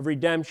of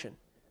redemption,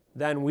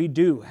 then we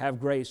do have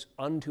grace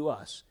unto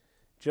us.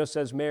 Just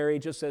as Mary,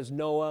 just as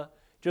Noah,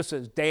 just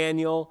as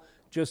Daniel,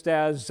 just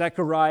as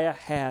Zechariah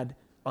had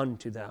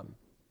unto them.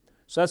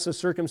 So that's the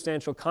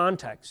circumstantial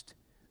context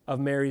of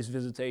Mary's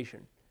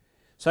visitation.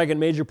 Second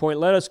major point,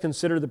 let us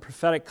consider the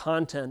prophetic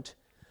content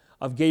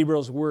of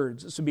Gabriel's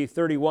words. This would be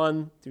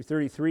 31 through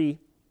 33.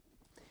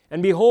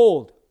 And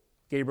behold,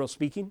 Gabriel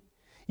speaking,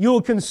 you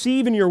will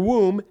conceive in your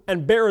womb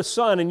and bear a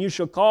son, and you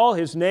shall call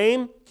his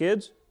name,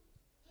 kids?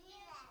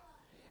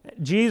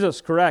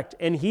 Jesus, correct.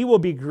 And he will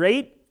be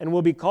great and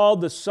will be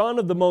called the Son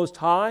of the Most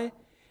High,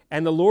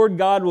 and the Lord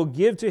God will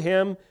give to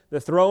him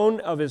the throne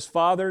of his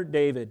father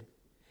David.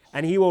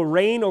 And he will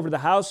reign over the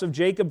house of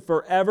Jacob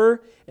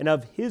forever, and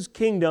of his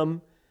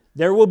kingdom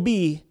there will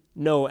be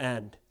no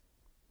end.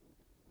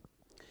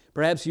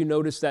 Perhaps you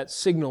noticed that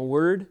signal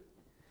word,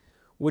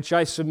 which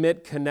I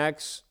submit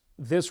connects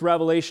this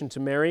revelation to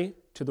Mary,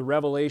 to the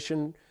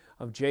revelation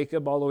of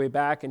Jacob all the way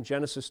back in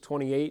Genesis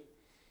 28.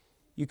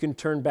 You can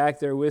turn back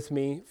there with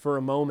me for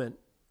a moment.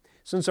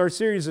 Since our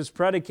series is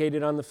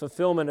predicated on the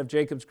fulfillment of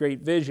Jacob's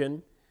great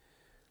vision,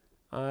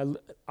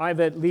 I've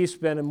at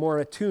least been more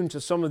attuned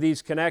to some of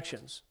these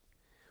connections.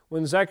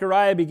 When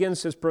Zechariah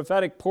begins his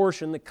prophetic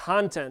portion, the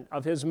content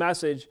of his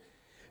message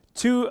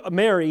to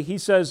Mary, he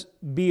says,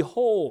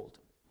 behold.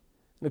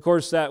 And of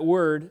course, that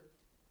word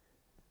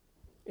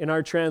in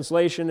our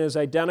translation is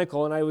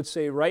identical, and I would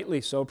say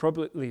rightly so,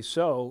 appropriately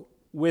so,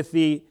 with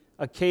the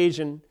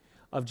occasion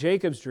of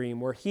Jacob's dream,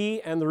 where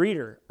he and the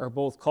reader are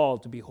both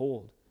called to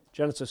behold.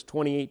 Genesis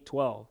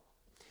 28:12.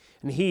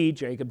 And he,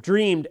 Jacob,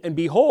 dreamed, and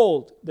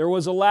behold, there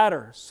was a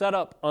ladder set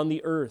up on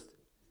the earth.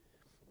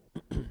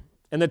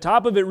 And the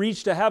top of it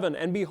reached to heaven,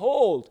 and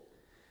behold,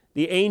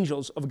 the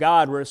angels of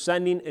God were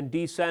ascending and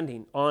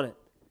descending on it.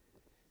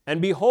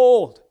 And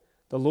behold,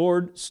 the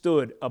Lord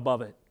stood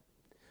above it.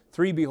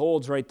 3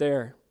 beholds right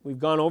there. We've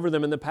gone over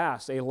them in the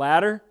past. A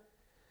ladder,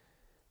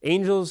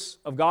 angels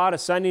of God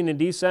ascending and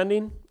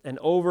descending, and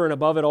over and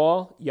above it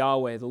all,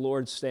 Yahweh, the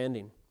Lord,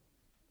 standing.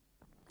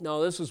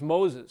 Now, this is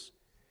Moses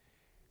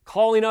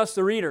calling us,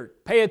 the reader,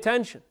 pay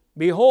attention,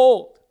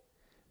 behold.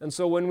 And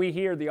so when we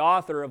hear the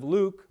author of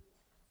Luke,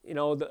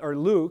 or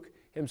Luke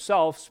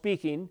himself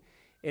speaking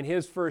in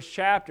his first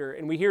chapter,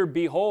 and we hear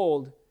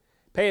behold,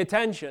 pay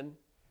attention,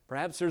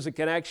 perhaps there's a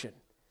connection.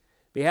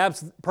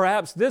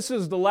 Perhaps this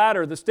is the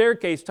ladder, the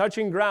staircase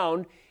touching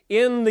ground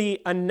in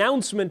the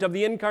announcement of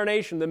the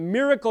incarnation, the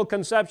miracle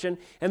conception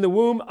in the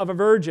womb of a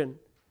virgin.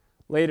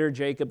 Later,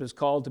 Jacob is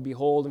called to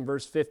behold in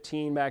verse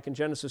 15 back in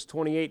Genesis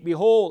 28.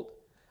 Behold,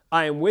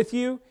 I am with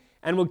you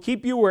and will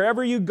keep you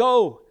wherever you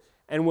go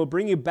and will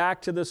bring you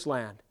back to this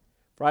land.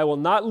 For I will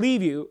not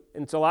leave you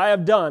until I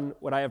have done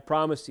what I have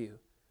promised you.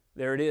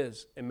 There it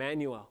is,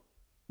 Emmanuel,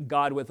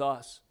 God with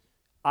us.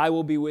 I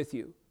will be with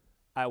you.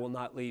 I will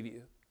not leave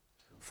you.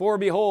 4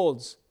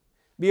 beholds.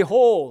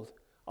 Behold,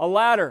 a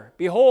ladder.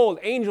 Behold,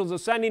 angels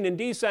ascending and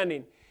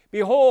descending.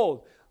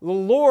 Behold, the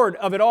Lord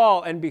of it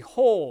all. And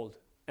behold,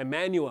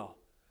 Emmanuel,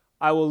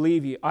 I will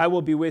leave you. I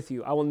will be with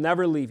you. I will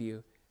never leave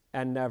you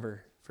and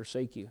never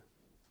forsake you.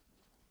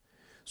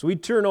 So we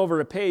turn over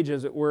a page,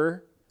 as it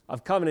were,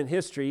 of covenant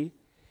history,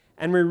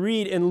 and we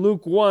read in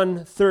Luke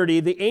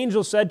 1:30, the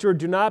angel said to her,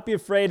 do not be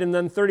afraid. And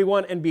then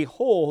 31, and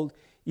behold,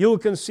 you will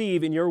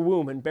conceive in your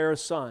womb and bear a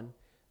son,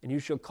 and you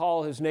shall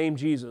call his name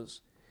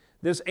Jesus.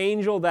 This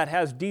angel that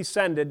has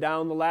descended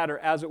down the ladder,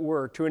 as it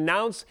were, to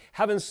announce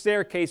heaven's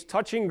staircase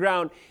touching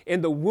ground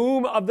in the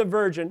womb of the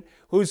virgin,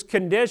 whose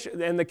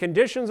condition and the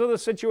conditions of the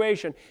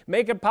situation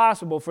make it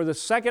possible for the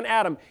second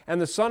Adam and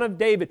the son of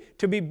David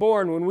to be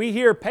born. When we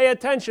hear, pay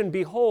attention,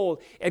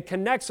 behold, it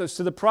connects us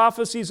to the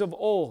prophecies of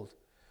old,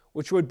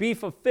 which would be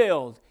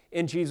fulfilled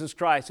in Jesus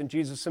Christ. And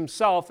Jesus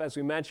himself, as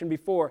we mentioned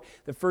before,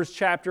 the first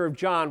chapter of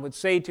John would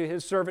say to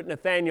his servant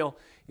Nathaniel,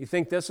 you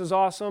think this is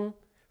awesome?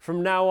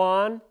 From now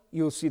on,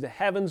 you will see the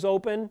heavens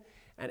open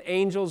and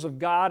angels of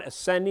God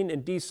ascending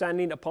and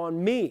descending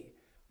upon me,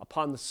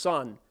 upon the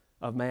Son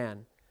of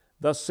Man,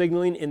 thus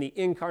signaling in the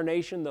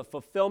incarnation the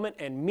fulfillment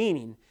and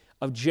meaning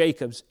of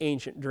Jacob's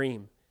ancient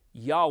dream,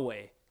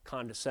 Yahweh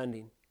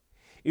condescending.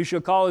 You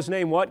shall call his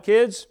name what,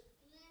 kids?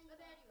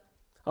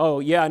 Oh,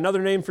 yeah,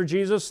 another name for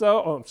Jesus,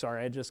 though? Oh, I'm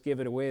sorry, I just gave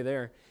it away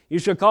there. You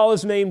shall call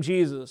his name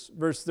Jesus,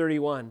 verse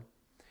 31.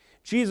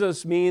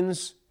 Jesus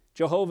means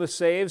Jehovah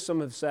saves, some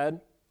have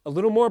said. A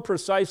little more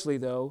precisely,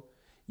 though,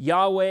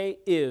 Yahweh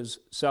is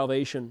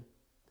salvation.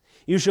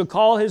 You shall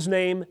call his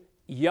name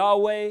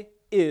Yahweh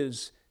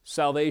is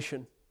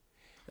salvation.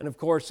 And of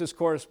course, this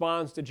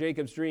corresponds to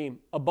Jacob's dream.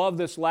 Above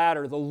this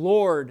ladder, the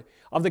Lord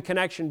of the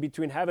connection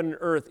between heaven and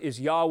earth is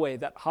Yahweh,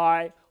 that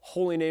high,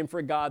 holy name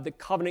for God, the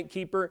covenant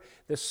keeper,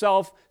 the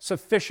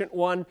self-sufficient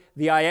one,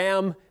 the I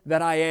am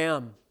that I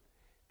am.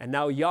 And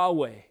now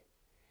Yahweh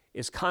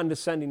is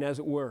condescending, as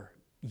it were.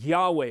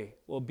 Yahweh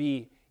will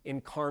be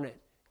incarnate.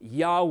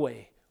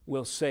 Yahweh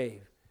will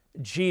save.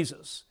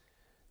 Jesus,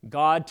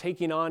 God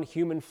taking on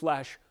human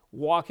flesh,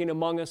 walking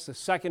among us, the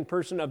second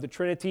person of the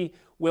Trinity,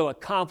 will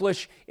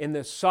accomplish in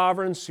this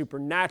sovereign,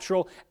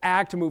 supernatural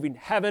act, moving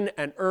heaven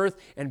and earth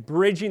and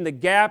bridging the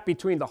gap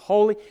between the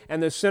holy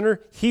and the sinner.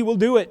 He will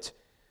do it.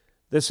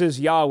 This is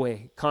Yahweh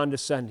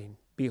condescending.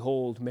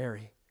 Behold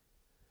Mary.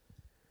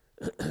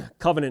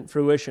 Covenant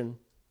fruition.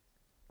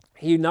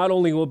 He not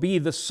only will be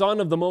the Son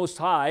of the Most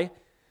High,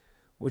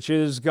 which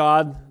is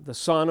God, the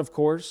Son, of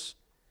course,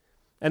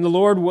 but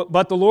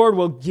the Lord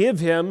will give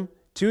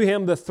to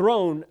him the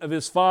throne of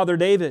his father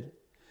David.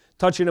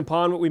 Touching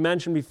upon what we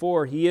mentioned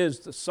before, he is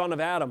the son of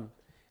Adam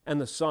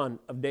and the son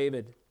of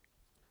David.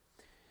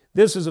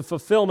 This is a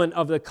fulfillment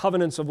of the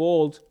covenants of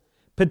old,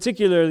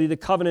 particularly the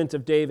covenant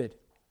of David.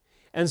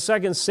 And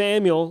 2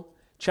 Samuel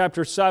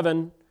chapter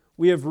 7,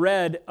 we have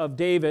read of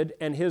David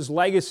and his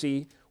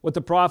legacy, what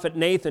the prophet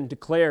Nathan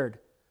declared.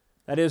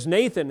 That is,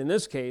 Nathan, in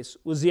this case,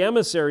 was the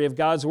emissary of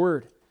God's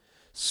word,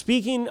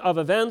 speaking of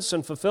events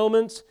and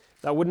fulfillments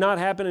that would not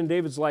happen in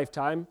David's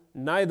lifetime,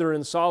 neither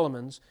in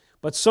Solomon's,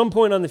 but some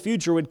point on the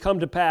future would come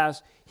to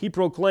pass. He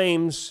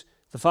proclaims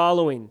the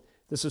following.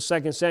 This is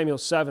 2 Samuel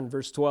 7,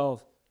 verse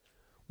 12.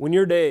 When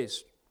your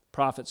days,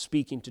 prophet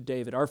speaking to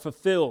David, are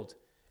fulfilled,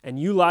 and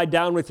you lie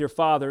down with your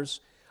fathers,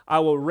 I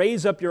will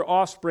raise up your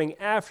offspring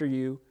after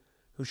you,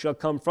 who shall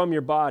come from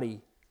your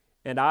body,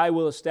 and I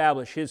will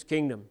establish his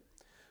kingdom.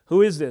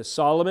 Who is this?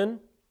 Solomon?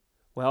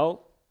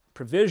 Well,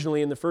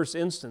 provisionally in the first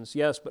instance,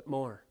 yes, but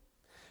more.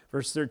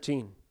 Verse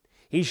 13.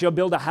 He shall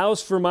build a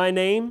house for my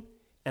name,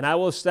 and I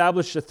will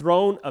establish the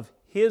throne of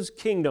his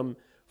kingdom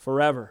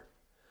forever.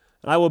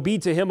 And I will be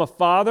to him a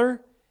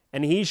father,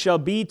 and he shall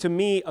be to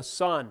me a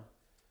son.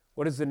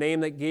 What is the name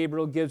that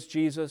Gabriel gives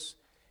Jesus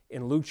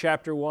in Luke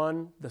chapter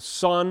 1? The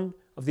Son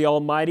of the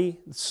Almighty,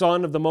 the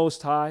Son of the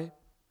Most High.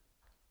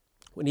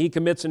 When he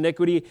commits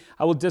iniquity,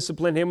 I will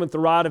discipline him with the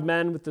rod of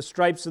men, with the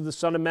stripes of the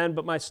Son of Men,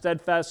 but my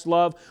steadfast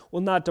love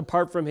will not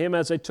depart from him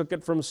as I took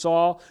it from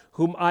Saul,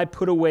 whom I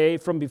put away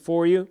from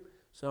before you.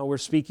 So now we're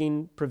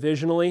speaking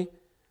provisionally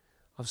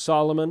of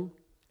Solomon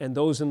and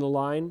those in the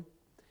line.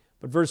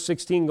 But verse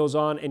 16 goes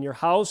on, and your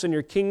house and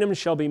your kingdom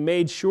shall be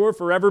made sure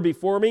forever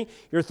before me.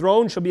 Your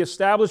throne shall be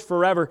established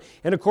forever.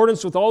 In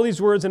accordance with all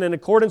these words and in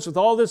accordance with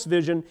all this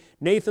vision,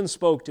 Nathan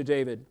spoke to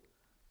David.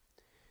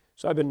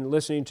 So I've been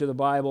listening to the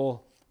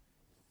Bible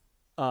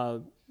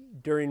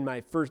during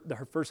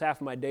the first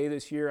half of my day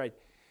this year. I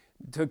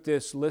took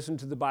this Listen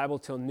to the Bible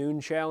Till Noon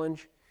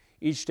challenge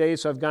each day,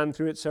 so I've gone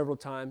through it several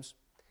times.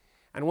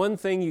 And one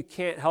thing you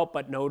can't help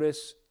but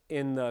notice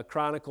in the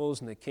Chronicles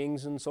and the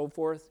Kings and so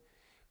forth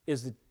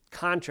is the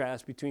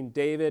contrast between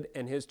David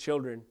and his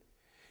children.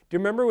 Do you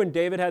remember when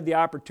David had the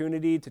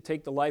opportunity to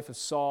take the life of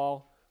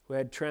Saul, who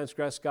had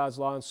transgressed God's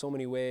law in so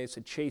many ways,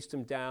 had chased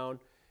him down,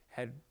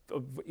 had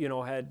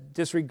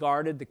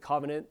disregarded the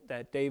covenant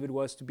that David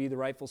was to be the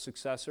rightful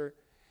successor?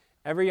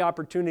 Every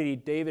opportunity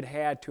David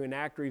had to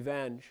enact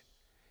revenge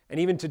and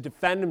even to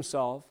defend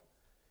himself,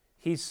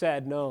 he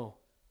said no.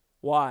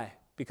 Why?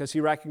 Because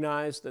he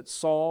recognized that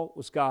Saul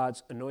was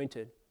God's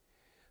anointed.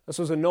 This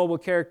was a noble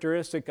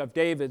characteristic of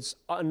David's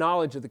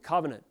knowledge of the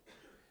covenant,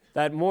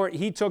 that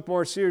he took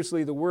more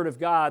seriously the word of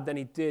God than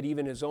he did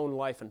even his own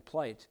life and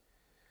plight.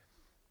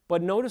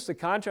 But notice the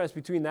contrast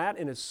between that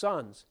and his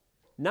sons.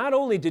 Not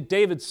only did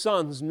David's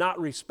sons not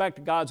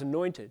respect God's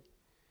anointed,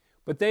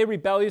 but they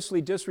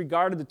rebelliously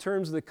disregarded the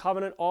terms of the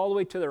covenant all the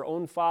way to their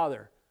own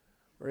father,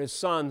 where his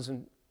sons,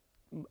 and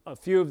a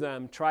few of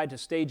them, tried to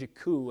stage a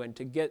coup and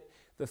to get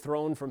the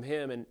throne from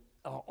him, and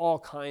all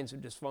kinds of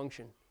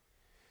dysfunction.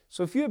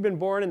 So if you had been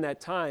born in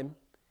that time,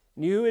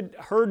 and you had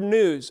heard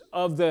news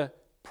of the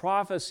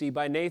prophecy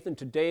by Nathan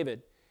to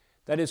David,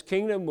 that his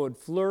kingdom would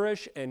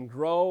flourish and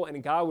grow,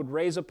 and God would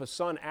raise up a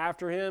son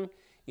after him,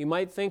 you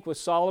might think with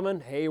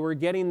Solomon, hey, we're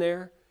getting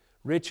there.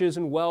 Riches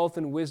and wealth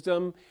and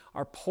wisdom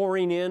are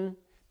pouring in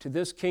to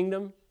this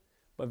kingdom.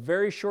 But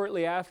very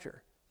shortly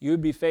after, you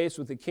would be faced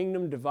with a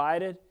kingdom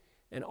divided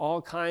and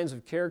all kinds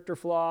of character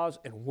flaws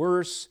and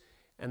worse,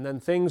 and then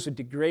things would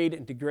degrade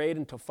and degrade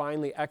until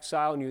finally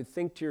exile, and you would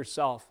think to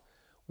yourself,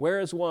 where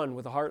is one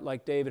with a heart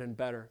like David and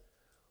better?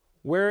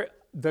 Where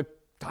the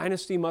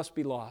dynasty must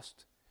be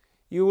lost.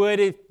 You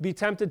would be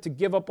tempted to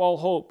give up all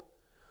hope.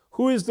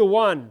 Who is the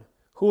one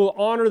who will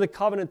honor the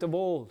covenant of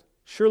old?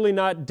 Surely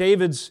not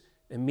David's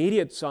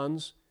immediate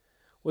sons.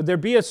 Would there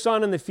be a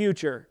son in the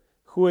future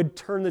who would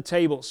turn the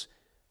tables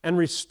and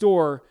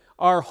restore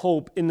our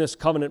hope in this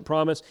covenant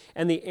promise?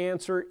 And the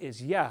answer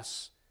is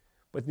yes.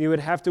 But you would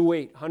have to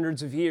wait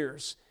hundreds of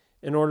years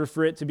in order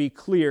for it to be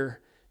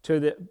clear to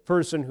the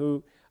person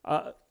who,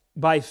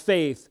 by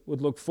faith,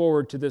 would look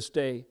forward to this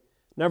day.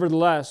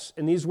 Nevertheless,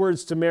 in these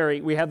words to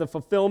Mary, we have the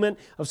fulfillment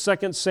of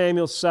 2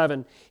 Samuel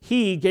 7.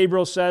 He,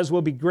 Gabriel says,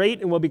 will be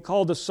great and will be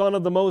called the Son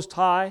of the Most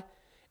High,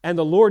 and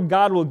the Lord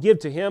God will give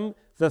to him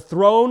the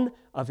throne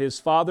of his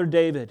father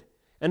David.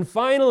 And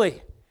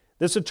finally,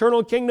 this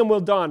eternal kingdom will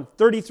dawn.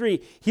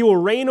 33, he will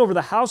reign over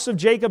the house of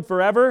Jacob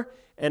forever,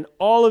 and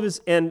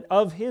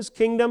of his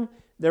kingdom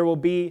there will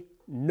be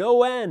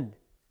no end.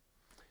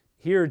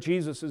 Here,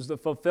 Jesus is the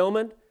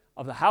fulfillment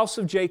of the house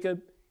of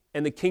Jacob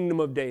and the kingdom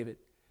of David.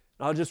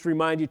 I'll just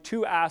remind you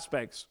two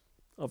aspects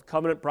of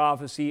covenant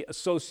prophecy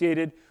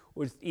associated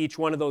with each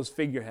one of those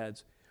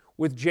figureheads.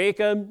 With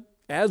Jacob,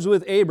 as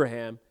with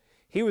Abraham,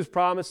 he was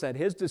promised that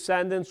his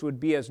descendants would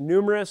be as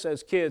numerous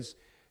as kids.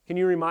 Can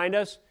you remind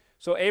us?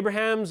 So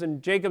Abraham's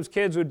and Jacob's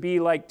kids would be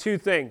like two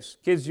things.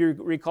 Kids, you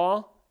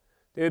recall?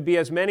 They would be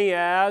as many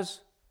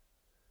as...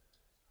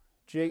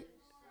 Yeah,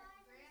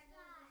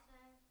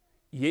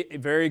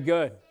 very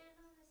good.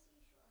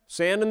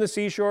 Sand on the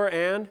seashore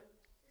and...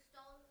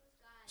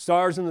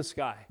 stars in the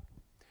sky.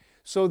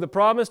 So the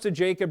promise to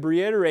Jacob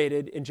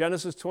reiterated in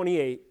Genesis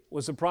 28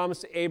 was the promise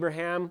to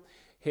Abraham,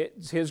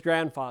 his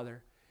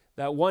grandfather,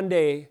 that one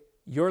day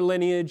your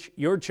lineage,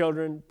 your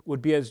children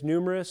would be as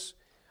numerous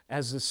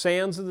as the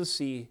sands of the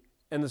sea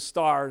and the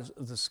stars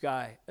of the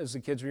sky, as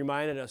the kids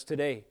reminded us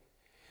today.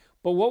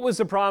 But what was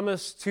the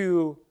promise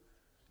to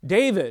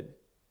David?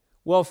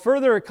 Well,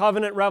 further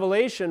covenant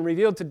revelation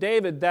revealed to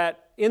David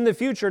that in the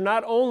future,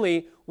 not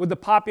only would the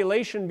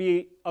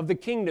population of the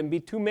kingdom be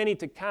too many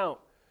to count,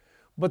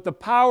 but the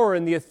power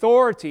and the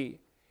authority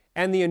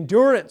and the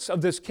endurance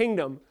of this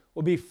kingdom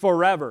will be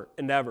forever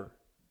and ever.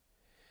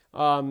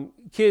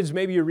 Kids,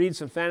 maybe you read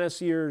some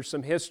fantasy or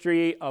some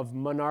history of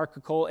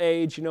monarchical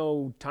age,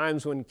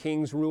 times when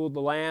kings ruled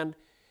the land.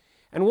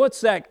 And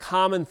what's that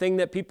common thing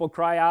that people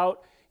cry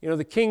out?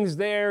 The king's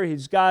there,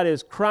 he's got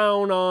his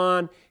crown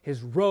on,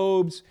 his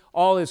robes,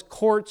 all his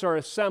courts are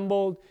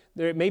assembled.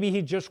 Maybe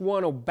he just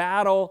won a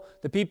battle.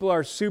 The people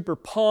are super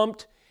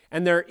pumped,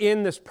 and they're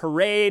in this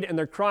parade, and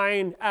they're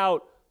crying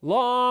out,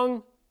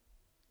 long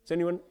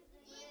live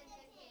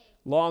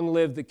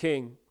the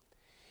king.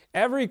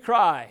 Every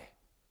cry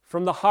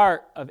from the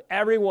heart of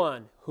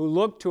everyone who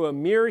looked to a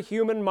mere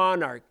human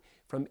monarch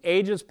from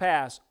ages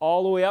past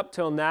all the way up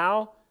till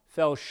now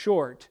fell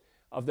short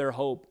of their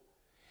hope.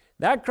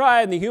 That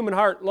cry in the human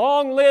heart,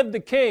 long live the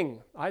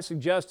king, I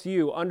suggest to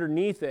you,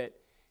 underneath it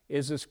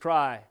is this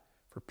cry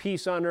for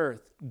peace on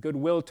earth,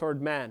 goodwill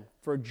toward men,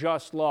 for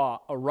just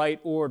law, a right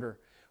order,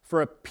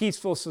 for a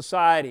peaceful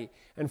society,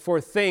 and for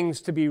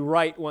things to be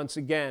right once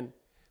again,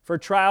 for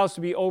trials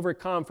to be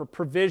overcome, for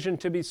provision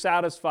to be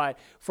satisfied,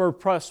 for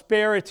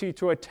prosperity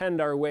to attend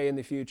our way in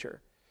the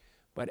future.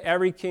 But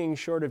every king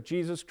short of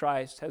Jesus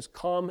Christ has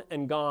come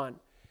and gone.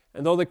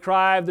 And though the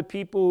cry of the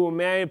people who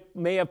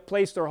may have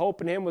placed their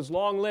hope in him was,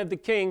 long live the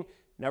king,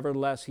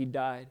 nevertheless he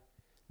died.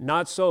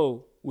 Not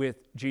so with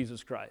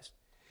Jesus Christ.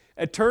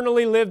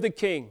 Eternally live the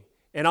king,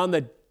 and on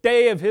the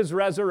day of his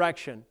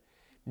resurrection,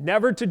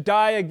 never to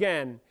die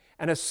again,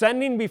 and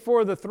ascending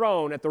before the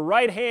throne at the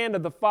right hand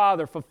of the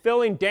Father,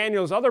 fulfilling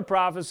Daniel's other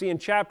prophecy in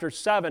chapter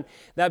 7,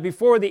 that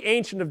before the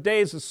Ancient of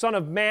Days the Son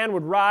of Man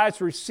would rise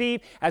to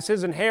receive as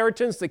his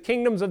inheritance the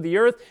kingdoms of the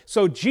earth.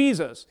 So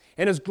Jesus,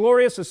 in his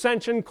glorious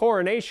ascension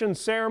coronation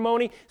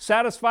ceremony,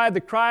 satisfied the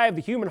cry of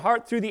the human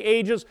heart through the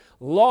ages,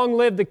 long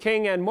live the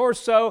king, and more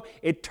so,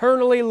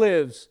 eternally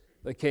lives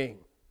the king.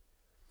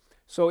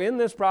 So in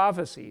this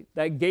prophecy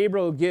that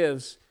Gabriel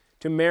gives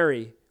to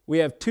Mary, we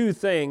have two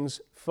things,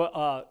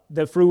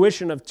 the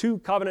fruition of two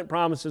covenant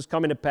promises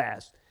coming to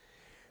pass.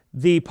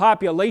 The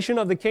population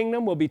of the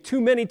kingdom will be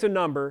too many to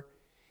number,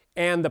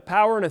 and the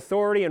power and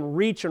authority and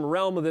reach and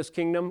realm of this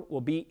kingdom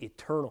will be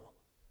eternal.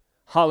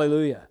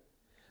 Hallelujah.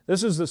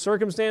 This is the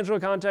circumstantial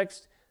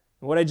context.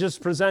 What I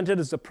just presented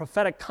is the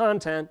prophetic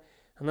content.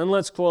 And then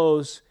let's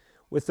close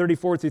with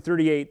 34 through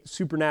 38,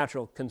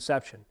 supernatural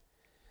conception.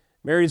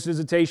 Mary's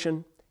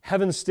visitation,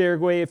 heaven's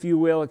stairway, if you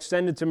will,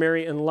 extended to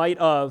Mary in light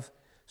of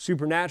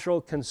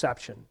supernatural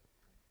conception.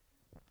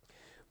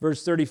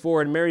 Verse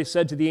 34, and Mary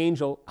said to the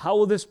angel, how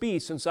will this be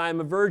since I am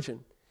a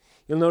virgin?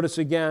 You'll notice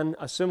again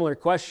a similar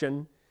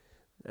question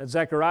that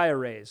Zechariah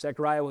raised.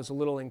 Zechariah was a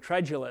little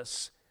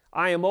incredulous.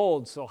 I am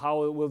old, so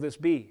how will this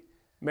be?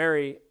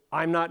 Mary,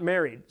 I'm not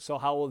married, so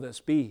how will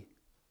this be?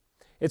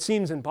 It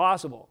seems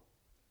impossible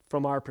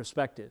from our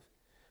perspective.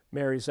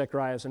 Mary,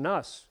 Zechariah, and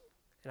us.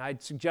 And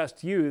I'd suggest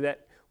to you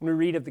that when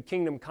we read of the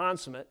kingdom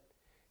consummate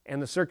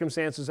and the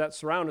circumstances that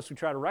surround us, we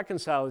try to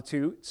reconcile the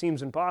two. It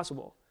seems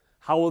impossible.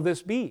 How will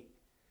this be?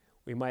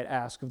 We might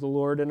ask of the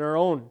Lord in our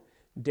own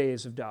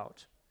days of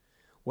doubt.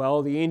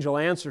 Well, the angel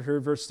answered her,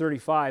 verse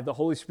 35, the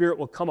Holy Spirit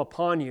will come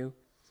upon you,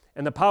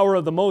 and the power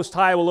of the Most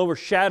High will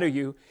overshadow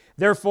you.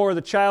 Therefore,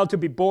 the child to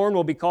be born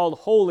will be called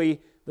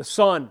Holy, the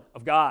Son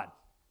of God.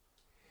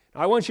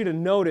 Now, I want you to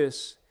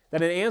notice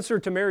that in answer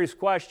to Mary's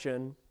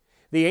question,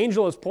 the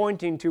angel is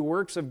pointing to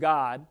works of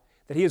God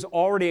that he has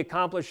already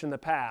accomplished in the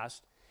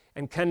past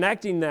and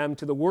connecting them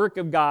to the work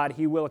of God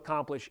he will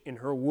accomplish in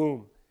her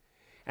womb.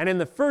 And in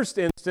the first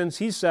instance,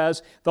 he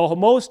says, the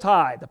Most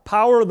High, the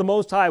power of the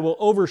Most High will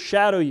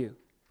overshadow you.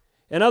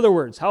 In other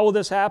words, how will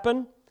this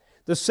happen?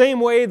 The same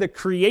way the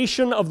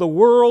creation of the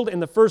world in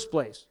the first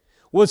place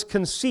was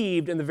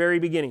conceived in the very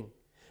beginning.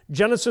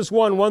 Genesis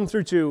 1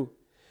 through 2,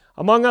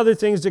 among other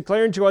things,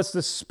 declaring to us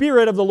the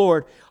Spirit of the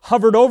Lord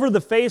hovered over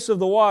the face of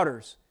the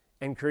waters,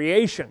 and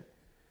creation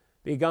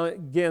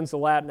begins the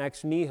Latin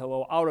ex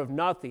nihilo, out of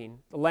nothing.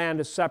 The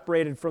land is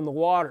separated from the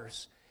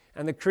waters,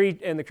 and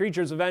the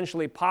creatures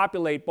eventually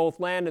populate both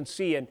land and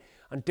sea, and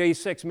on day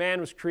 6 man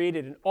was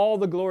created in all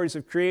the glories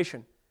of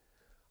creation.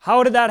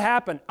 How did that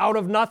happen? Out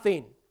of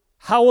nothing.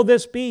 How will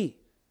this be?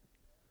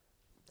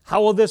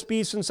 How will this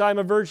be since I'm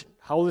a virgin?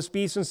 How will this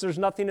be since there's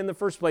nothing in the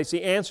first place?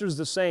 The answer is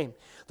the same.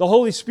 The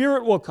Holy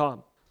Spirit will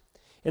come.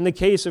 In the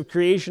case of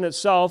creation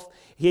itself,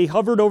 he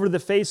hovered over the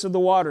face of the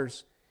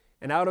waters,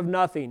 and out of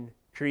nothing,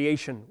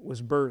 creation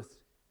was birthed.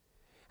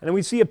 And then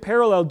we see a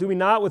parallel, do we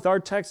not, with our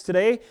text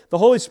today? The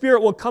Holy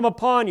Spirit will come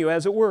upon you,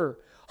 as it were,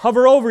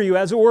 hover over you,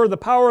 as it were. The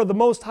power of the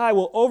Most High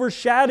will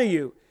overshadow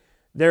you.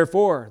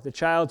 Therefore, the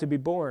child to be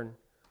born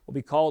will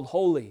be called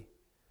holy,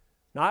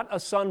 not a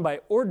son by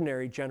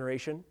ordinary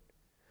generation,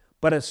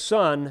 but a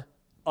son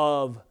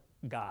of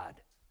God.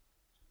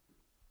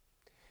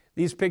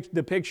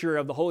 The picture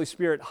of the Holy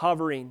Spirit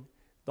hovering,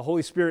 the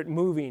Holy Spirit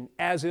moving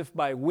as if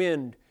by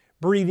wind,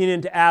 breathing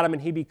into Adam,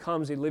 and he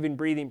becomes a living,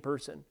 breathing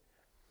person.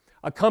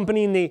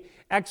 Accompanying the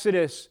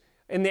Exodus,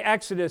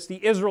 the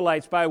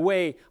Israelites by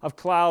way of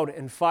cloud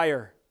and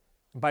fire,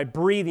 by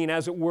breathing,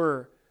 as it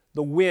were,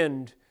 the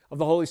wind of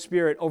the Holy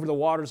Spirit over the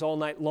waters all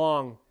night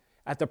long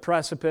at the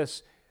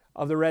precipice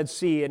of the Red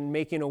Sea and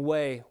making a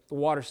way, the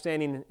water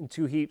standing in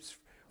 2 heaps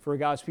for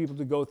God's people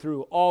to go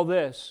through. All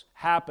this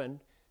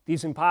happened,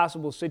 these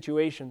impossible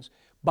situations,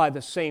 by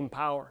the same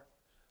power.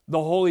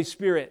 The Holy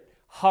Spirit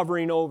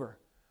hovering over,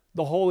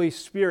 the Holy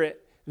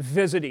Spirit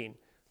visiting,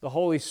 the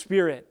Holy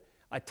Spirit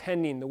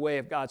attending the way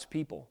of God's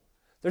people.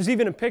 There's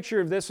even a picture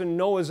of this in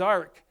Noah's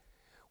Ark,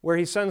 where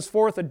he sends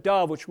forth a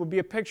dove, which will be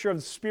a picture of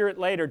the Spirit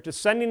later,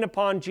 descending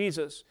upon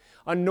Jesus,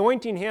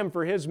 anointing him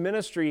for his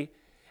ministry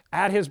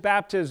at his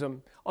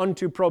baptism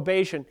unto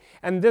probation.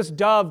 And this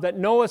dove that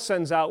Noah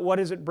sends out, what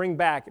does it bring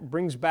back? It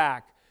brings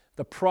back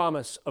the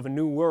promise of a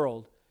new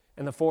world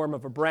in the form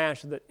of a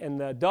branch. And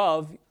the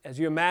dove, as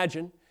you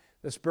imagine,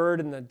 this bird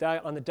on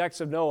the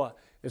decks of Noah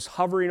is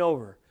hovering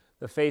over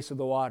the face of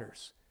the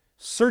waters,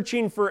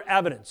 searching for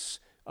evidence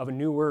of a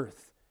new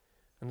earth.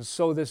 And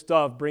so this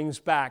dove brings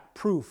back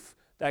proof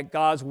that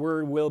God's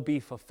word will be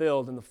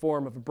fulfilled in the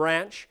form of a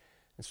branch.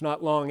 It's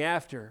not long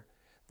after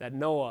that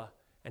Noah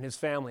and his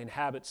family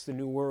inhabits the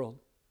new world.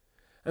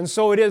 And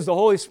so it is, the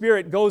Holy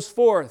Spirit goes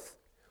forth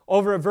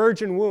over a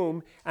virgin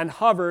womb and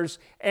hovers,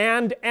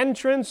 and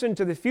entrance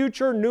into the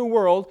future new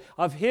world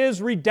of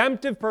his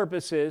redemptive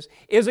purposes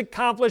is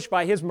accomplished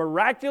by his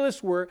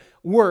miraculous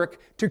work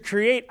to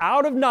create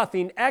out of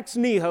nothing, ex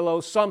nihilo,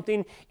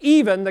 something,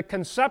 even the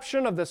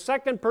conception of the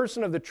second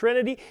person of the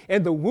Trinity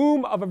in the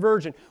womb of a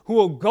virgin, who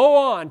will go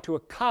on to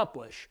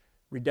accomplish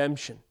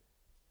redemption.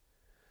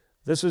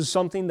 This is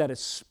something that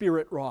is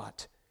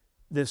Spirit-wrought,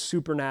 this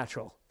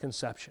supernatural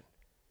conception.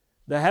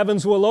 The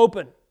heavens will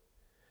open,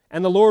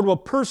 and the Lord will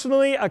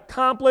personally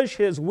accomplish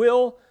his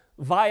will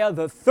via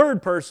the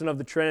third person of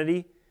the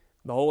Trinity,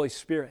 the Holy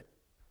Spirit.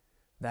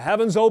 The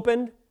heavens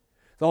opened,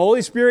 the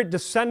Holy Spirit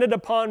descended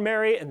upon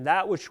Mary, and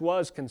that which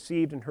was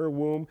conceived in her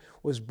womb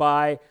was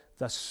by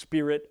the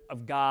Spirit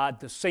of God,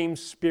 the same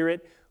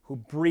Spirit who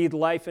breathed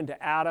life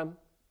into Adam,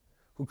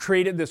 who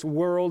created this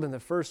world in the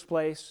first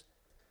place,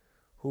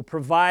 who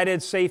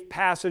provided safe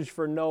passage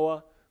for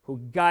Noah, who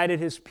guided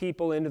his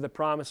people into the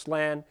promised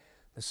land,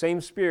 the same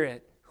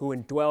Spirit who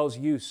indwells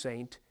you,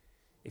 saint,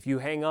 if you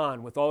hang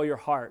on with all your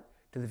heart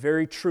to the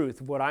very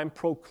truth of what I'm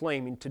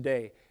proclaiming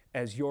today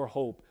as your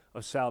hope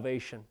of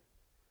salvation.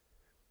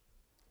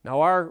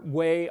 Now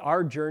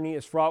our journey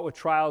is fraught with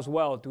trial as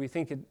well. Do we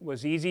think it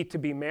was easy to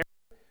be married?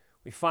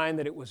 We find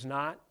that it was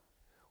not.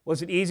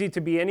 Was it easy to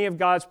be any of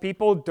God's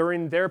people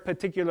during their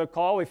particular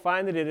call? We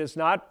find that it is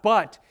not.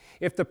 But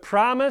if the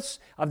promise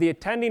of the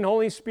attending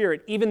Holy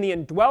Spirit, even the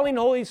indwelling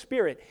Holy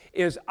Spirit,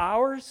 is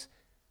ours,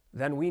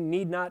 then we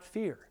need not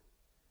fear.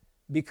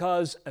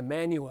 Because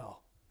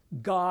Emmanuel,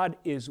 God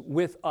is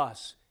with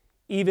us,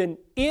 even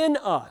in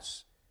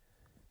us,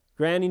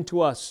 granting to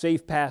us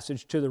safe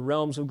passage to the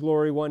realms of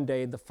glory one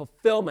day, the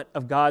fulfillment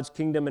of God's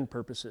kingdom and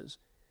purposes.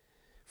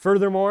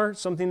 Furthermore,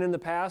 something in the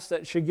past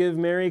that should give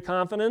Mary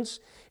confidence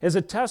is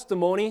a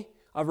testimony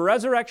of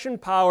resurrection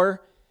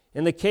power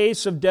in the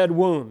case of dead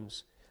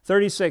wombs.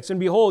 36, and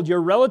behold,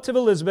 your relative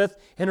Elizabeth,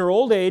 in her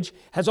old age,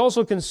 has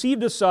also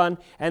conceived a son,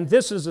 and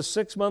this is the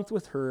 6th month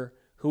with her,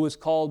 who was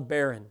called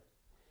barren.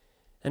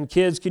 And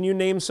kids, can you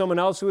name someone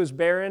else who is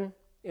barren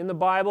in the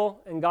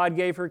Bible, and God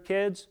gave her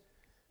kids?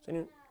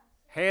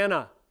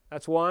 Hannah,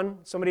 that's one.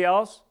 Somebody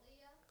else?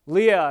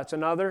 Leah, that's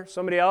another.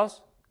 Somebody else?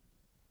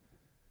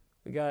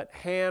 We got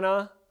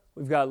Hannah,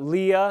 we've got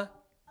Leah,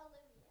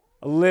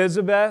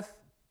 Elizabeth.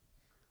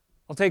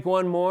 I'll take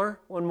one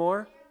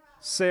more.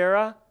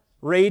 Sarah,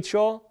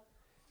 Rachel.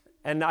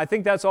 And I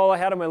think that's all I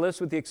had on my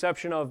list with the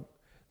exception of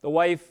the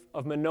wife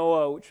of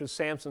Manoah, which was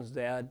Samson's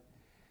dad.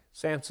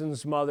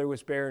 Samson's mother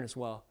was barren as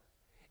well.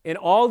 In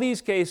all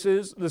these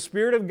cases, the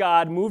Spirit of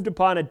God moved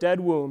upon a dead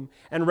womb,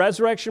 and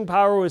resurrection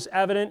power was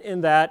evident in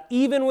that,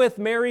 even with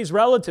Mary's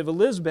relative,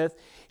 Elizabeth,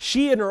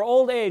 she in her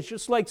old age,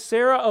 just like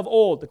Sarah of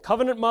old, the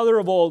covenant mother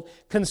of old,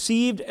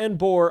 conceived and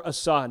bore a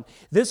son.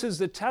 This is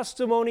the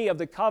testimony of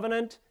the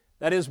covenant,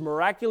 that is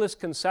miraculous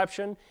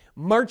conception,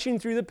 marching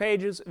through the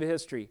pages of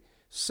history.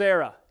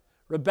 Sarah,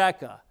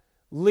 Rebecca,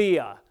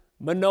 Leah,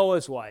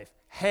 Manoah's wife,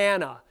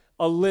 Hannah,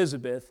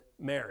 Elizabeth,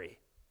 Mary.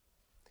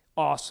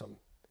 Awesome.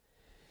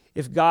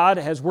 If God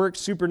has worked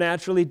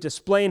supernaturally,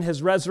 displaying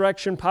His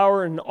resurrection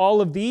power in all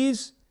of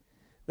these,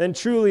 then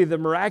truly the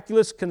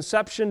miraculous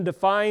conception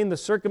defying the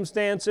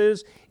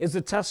circumstances is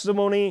the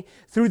testimony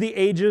through the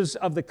ages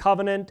of the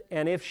covenant.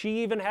 And if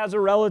she even has a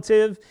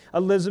relative,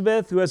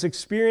 Elizabeth, who has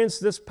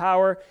experienced this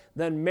power,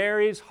 then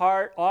Mary's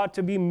heart ought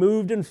to be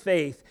moved in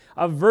faith.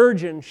 A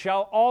virgin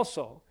shall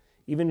also,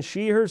 even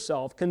she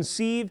herself,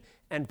 conceive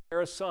and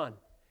bear a son.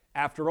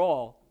 After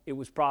all, it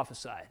was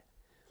prophesied.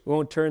 We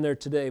won't turn there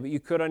today, but you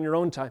could on your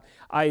own time.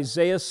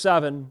 Isaiah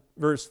 7,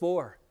 verse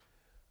 4.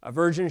 A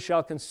virgin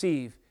shall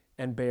conceive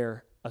and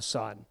bear a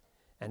son,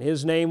 and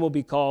his name will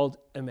be called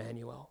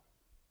Emmanuel.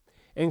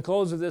 In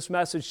close of this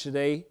message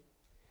today,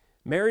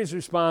 Mary's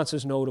response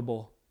is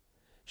notable.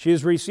 She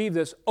has received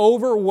this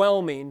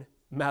overwhelming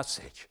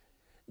message.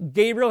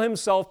 Gabriel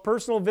himself,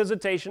 personal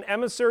visitation,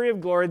 emissary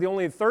of glory, the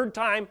only third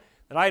time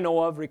that I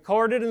know of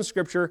recorded in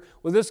Scripture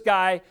where this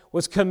guy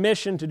was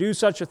commissioned to do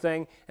such a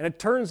thing, and it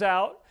turns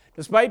out,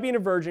 despite being a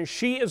virgin,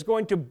 she is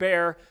going to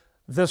bear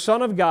the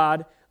Son of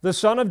God, the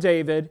Son of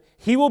David.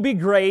 He will be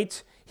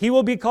great. He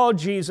will be called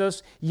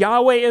Jesus.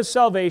 Yahweh is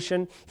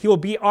salvation. He will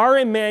be our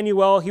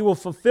Emmanuel. He will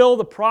fulfill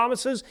the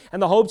promises and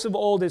the hopes of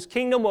old. His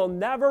kingdom will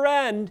never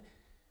end.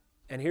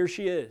 And here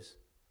she is,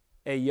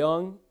 a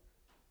young,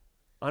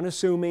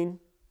 unassuming,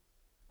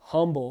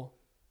 humble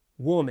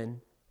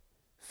woman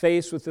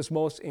faced with this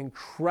most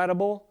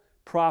incredible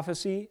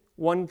prophecy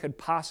one could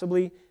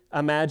possibly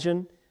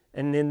imagine.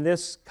 And in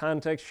this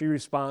context, she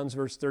responds,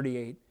 verse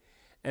 38,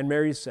 and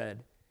Mary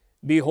said,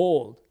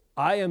 behold,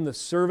 I am the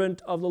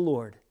servant of the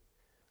Lord.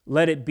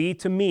 Let it be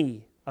to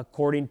me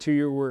according to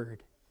your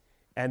word.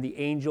 And the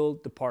angel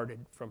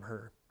departed from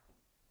her.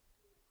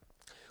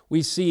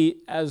 We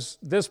see, as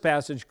this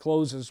passage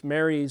closes,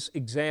 Mary's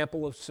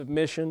example of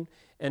submission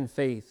and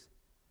faith.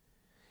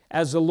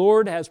 As the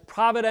Lord has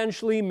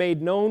providentially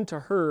made known to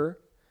her,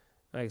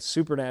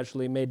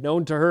 supernaturally made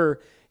known to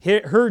her,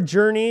 her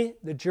journey,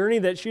 the journey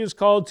that she is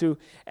called to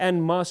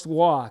and must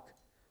walk.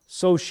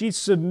 So she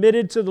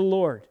submitted to the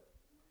Lord,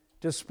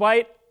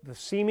 despite the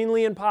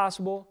seemingly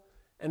impossible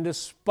and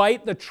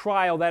despite the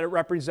trial that it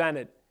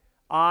represented.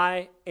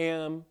 I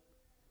am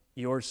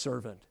your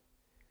servant.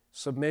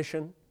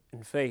 Submission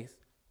and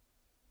faith.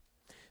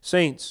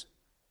 Saints,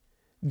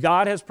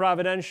 God has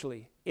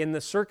providentially, in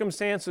the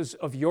circumstances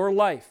of your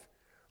life,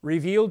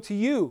 revealed to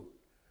you,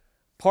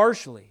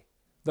 partially,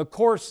 the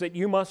course that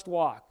you must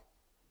walk.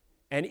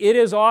 And it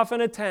is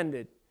often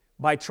attended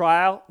by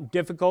trial,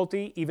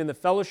 difficulty, even the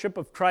fellowship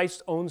of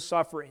Christ's own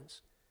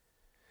sufferings.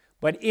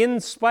 But in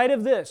spite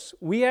of this,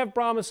 we have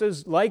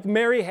promises like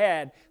Mary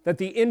had that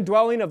the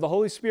indwelling of the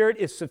Holy Spirit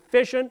is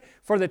sufficient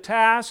for the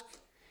task,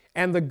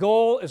 and the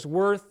goal is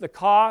worth the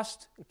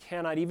cost,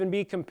 cannot even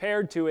be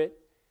compared to it.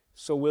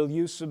 So will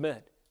you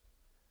submit?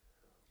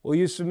 Will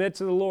you submit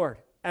to the Lord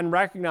and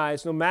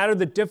recognize, no matter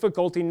the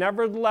difficulty,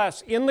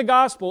 nevertheless, in the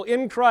gospel,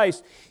 in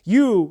Christ,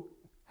 you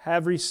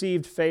have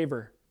received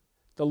favor.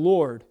 The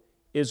Lord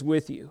is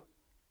with you.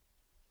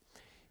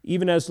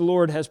 Even as the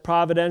Lord has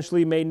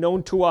providentially made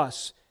known to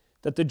us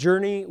that the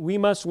journey we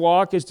must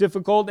walk is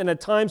difficult and at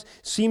times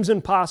seems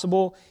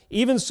impossible,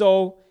 even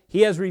so,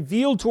 He has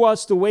revealed to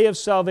us the way of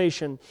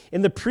salvation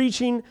in the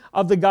preaching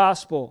of the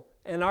gospel.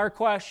 And our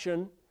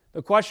question,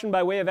 the question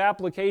by way of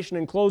application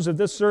and close of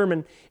this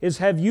sermon is,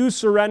 have you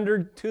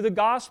surrendered to the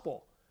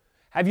gospel?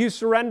 Have you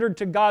surrendered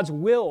to God's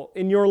will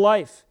in your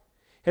life?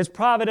 His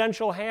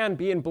providential hand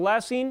be in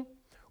blessing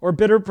or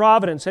bitter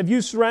providence? Have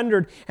you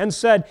surrendered and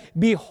said,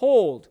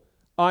 behold,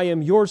 I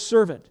am your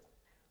servant.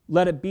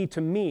 Let it be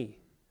to me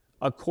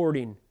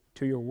according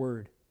to your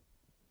word.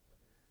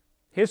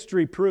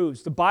 History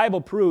proves, the Bible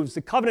proves,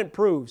 the covenant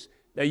proves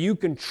that you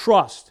can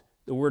trust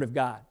the word of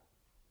God.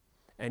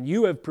 And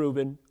you have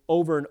proven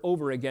over and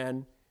over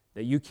again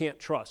that you can't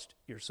trust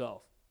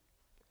yourself.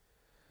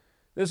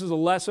 This is a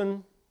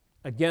lesson,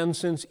 again,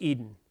 since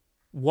Eden.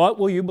 What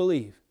will you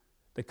believe?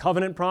 The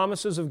covenant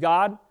promises of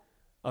God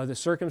or the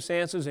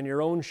circumstances and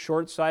your own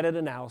short-sighted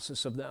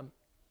analysis of them?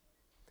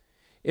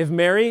 If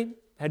Mary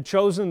had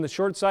chosen the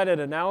short-sighted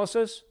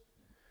analysis,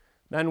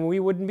 then we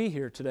wouldn't be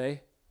here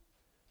today,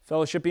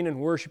 fellowshipping and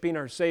worshiping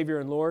our Savior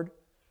and Lord.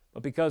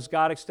 But because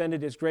God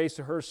extended His grace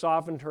to her,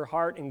 softened her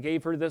heart, and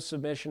gave her this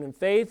submission and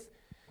faith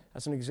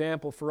as an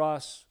example for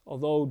us,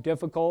 although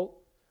difficult,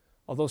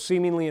 although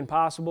seemingly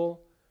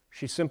impossible,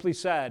 she simply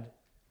said,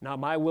 "Not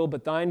my will,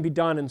 but thine be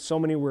done," in so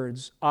many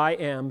words. I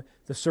am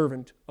the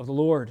servant of the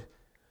Lord.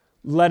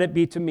 Let it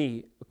be to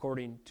me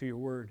according to your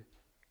word.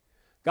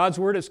 God's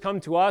word has come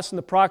to us in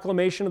the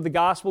proclamation of the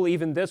gospel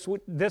even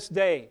this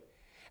day.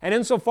 And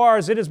insofar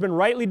as it has been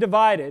rightly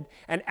divided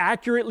and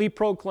accurately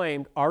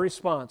proclaimed, our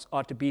response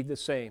ought to be the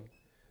same.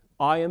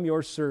 I am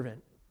your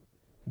servant.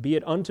 Be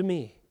it unto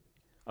me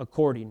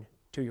according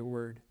to your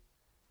word.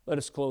 Let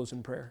us close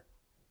in prayer.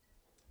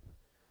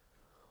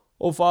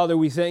 Oh, Father,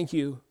 we thank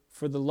you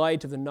for the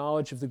light of the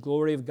knowledge of the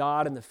glory of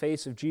God in the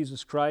face of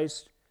Jesus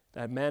Christ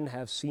that men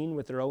have seen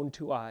with their own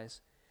two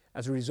eyes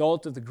as a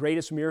result of the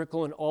greatest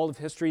miracle in all of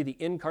history, the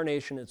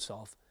incarnation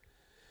itself.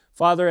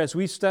 Father, as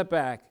we step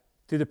back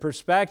through the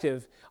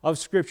perspective of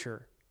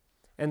Scripture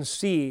and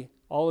see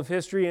all of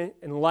history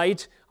in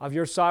light of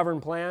your sovereign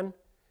plan,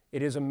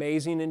 it is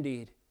amazing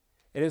indeed.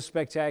 It is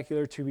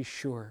spectacular to be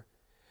sure.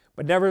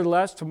 But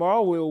nevertheless,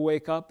 tomorrow we will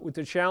wake up with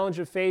the challenge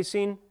of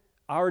facing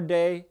our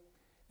day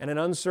and an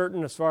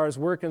uncertain, as far as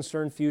we're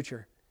concerned,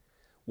 future.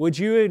 Would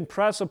you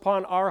impress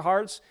upon our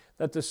hearts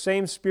that the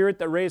same Spirit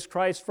that raised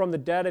Christ from the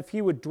dead, if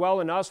He would dwell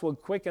in us,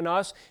 would quicken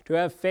us to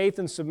have faith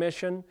and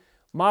submission,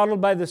 modeled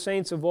by the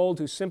saints of old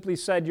who simply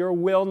said, "Your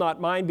will, not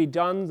mine, be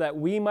done," that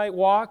we might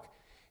walk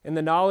in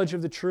the knowledge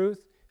of the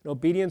truth, in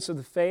obedience of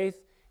the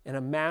faith, in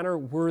a manner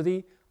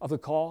worthy of the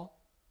call.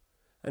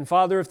 And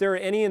Father, if there are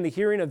any in the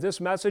hearing of this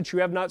message who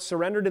have not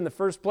surrendered in the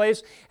first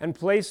place and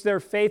placed their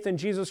faith in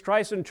Jesus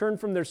Christ and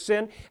turned from their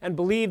sin and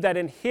believe that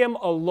in Him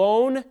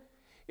alone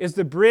is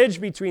the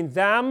bridge between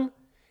them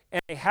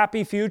and a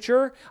happy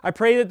future, I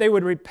pray that they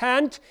would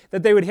repent,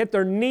 that they would hit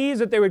their knees,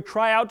 that they would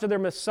cry out to their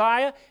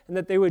Messiah, and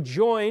that they would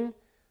join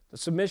the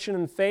submission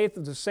and faith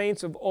of the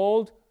saints of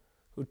old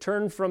who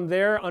turned from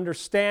their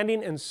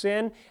understanding and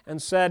sin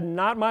and said,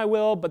 "Not my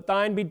will, but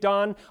thine be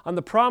done. On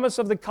the promise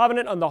of the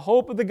covenant, on the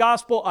hope of the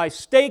gospel, I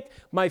stake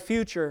my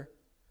future."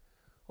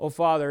 Oh,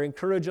 Father,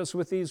 encourage us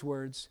with these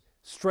words.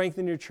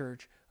 Strengthen your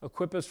church.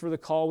 Equip us for the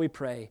call, we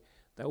pray,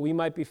 that we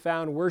might be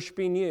found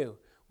worshiping you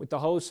with the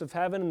hosts of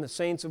heaven and the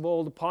saints of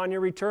old upon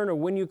your return or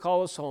when you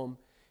call us home.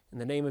 In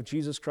the name of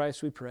Jesus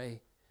Christ we pray.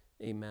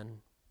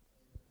 Amen.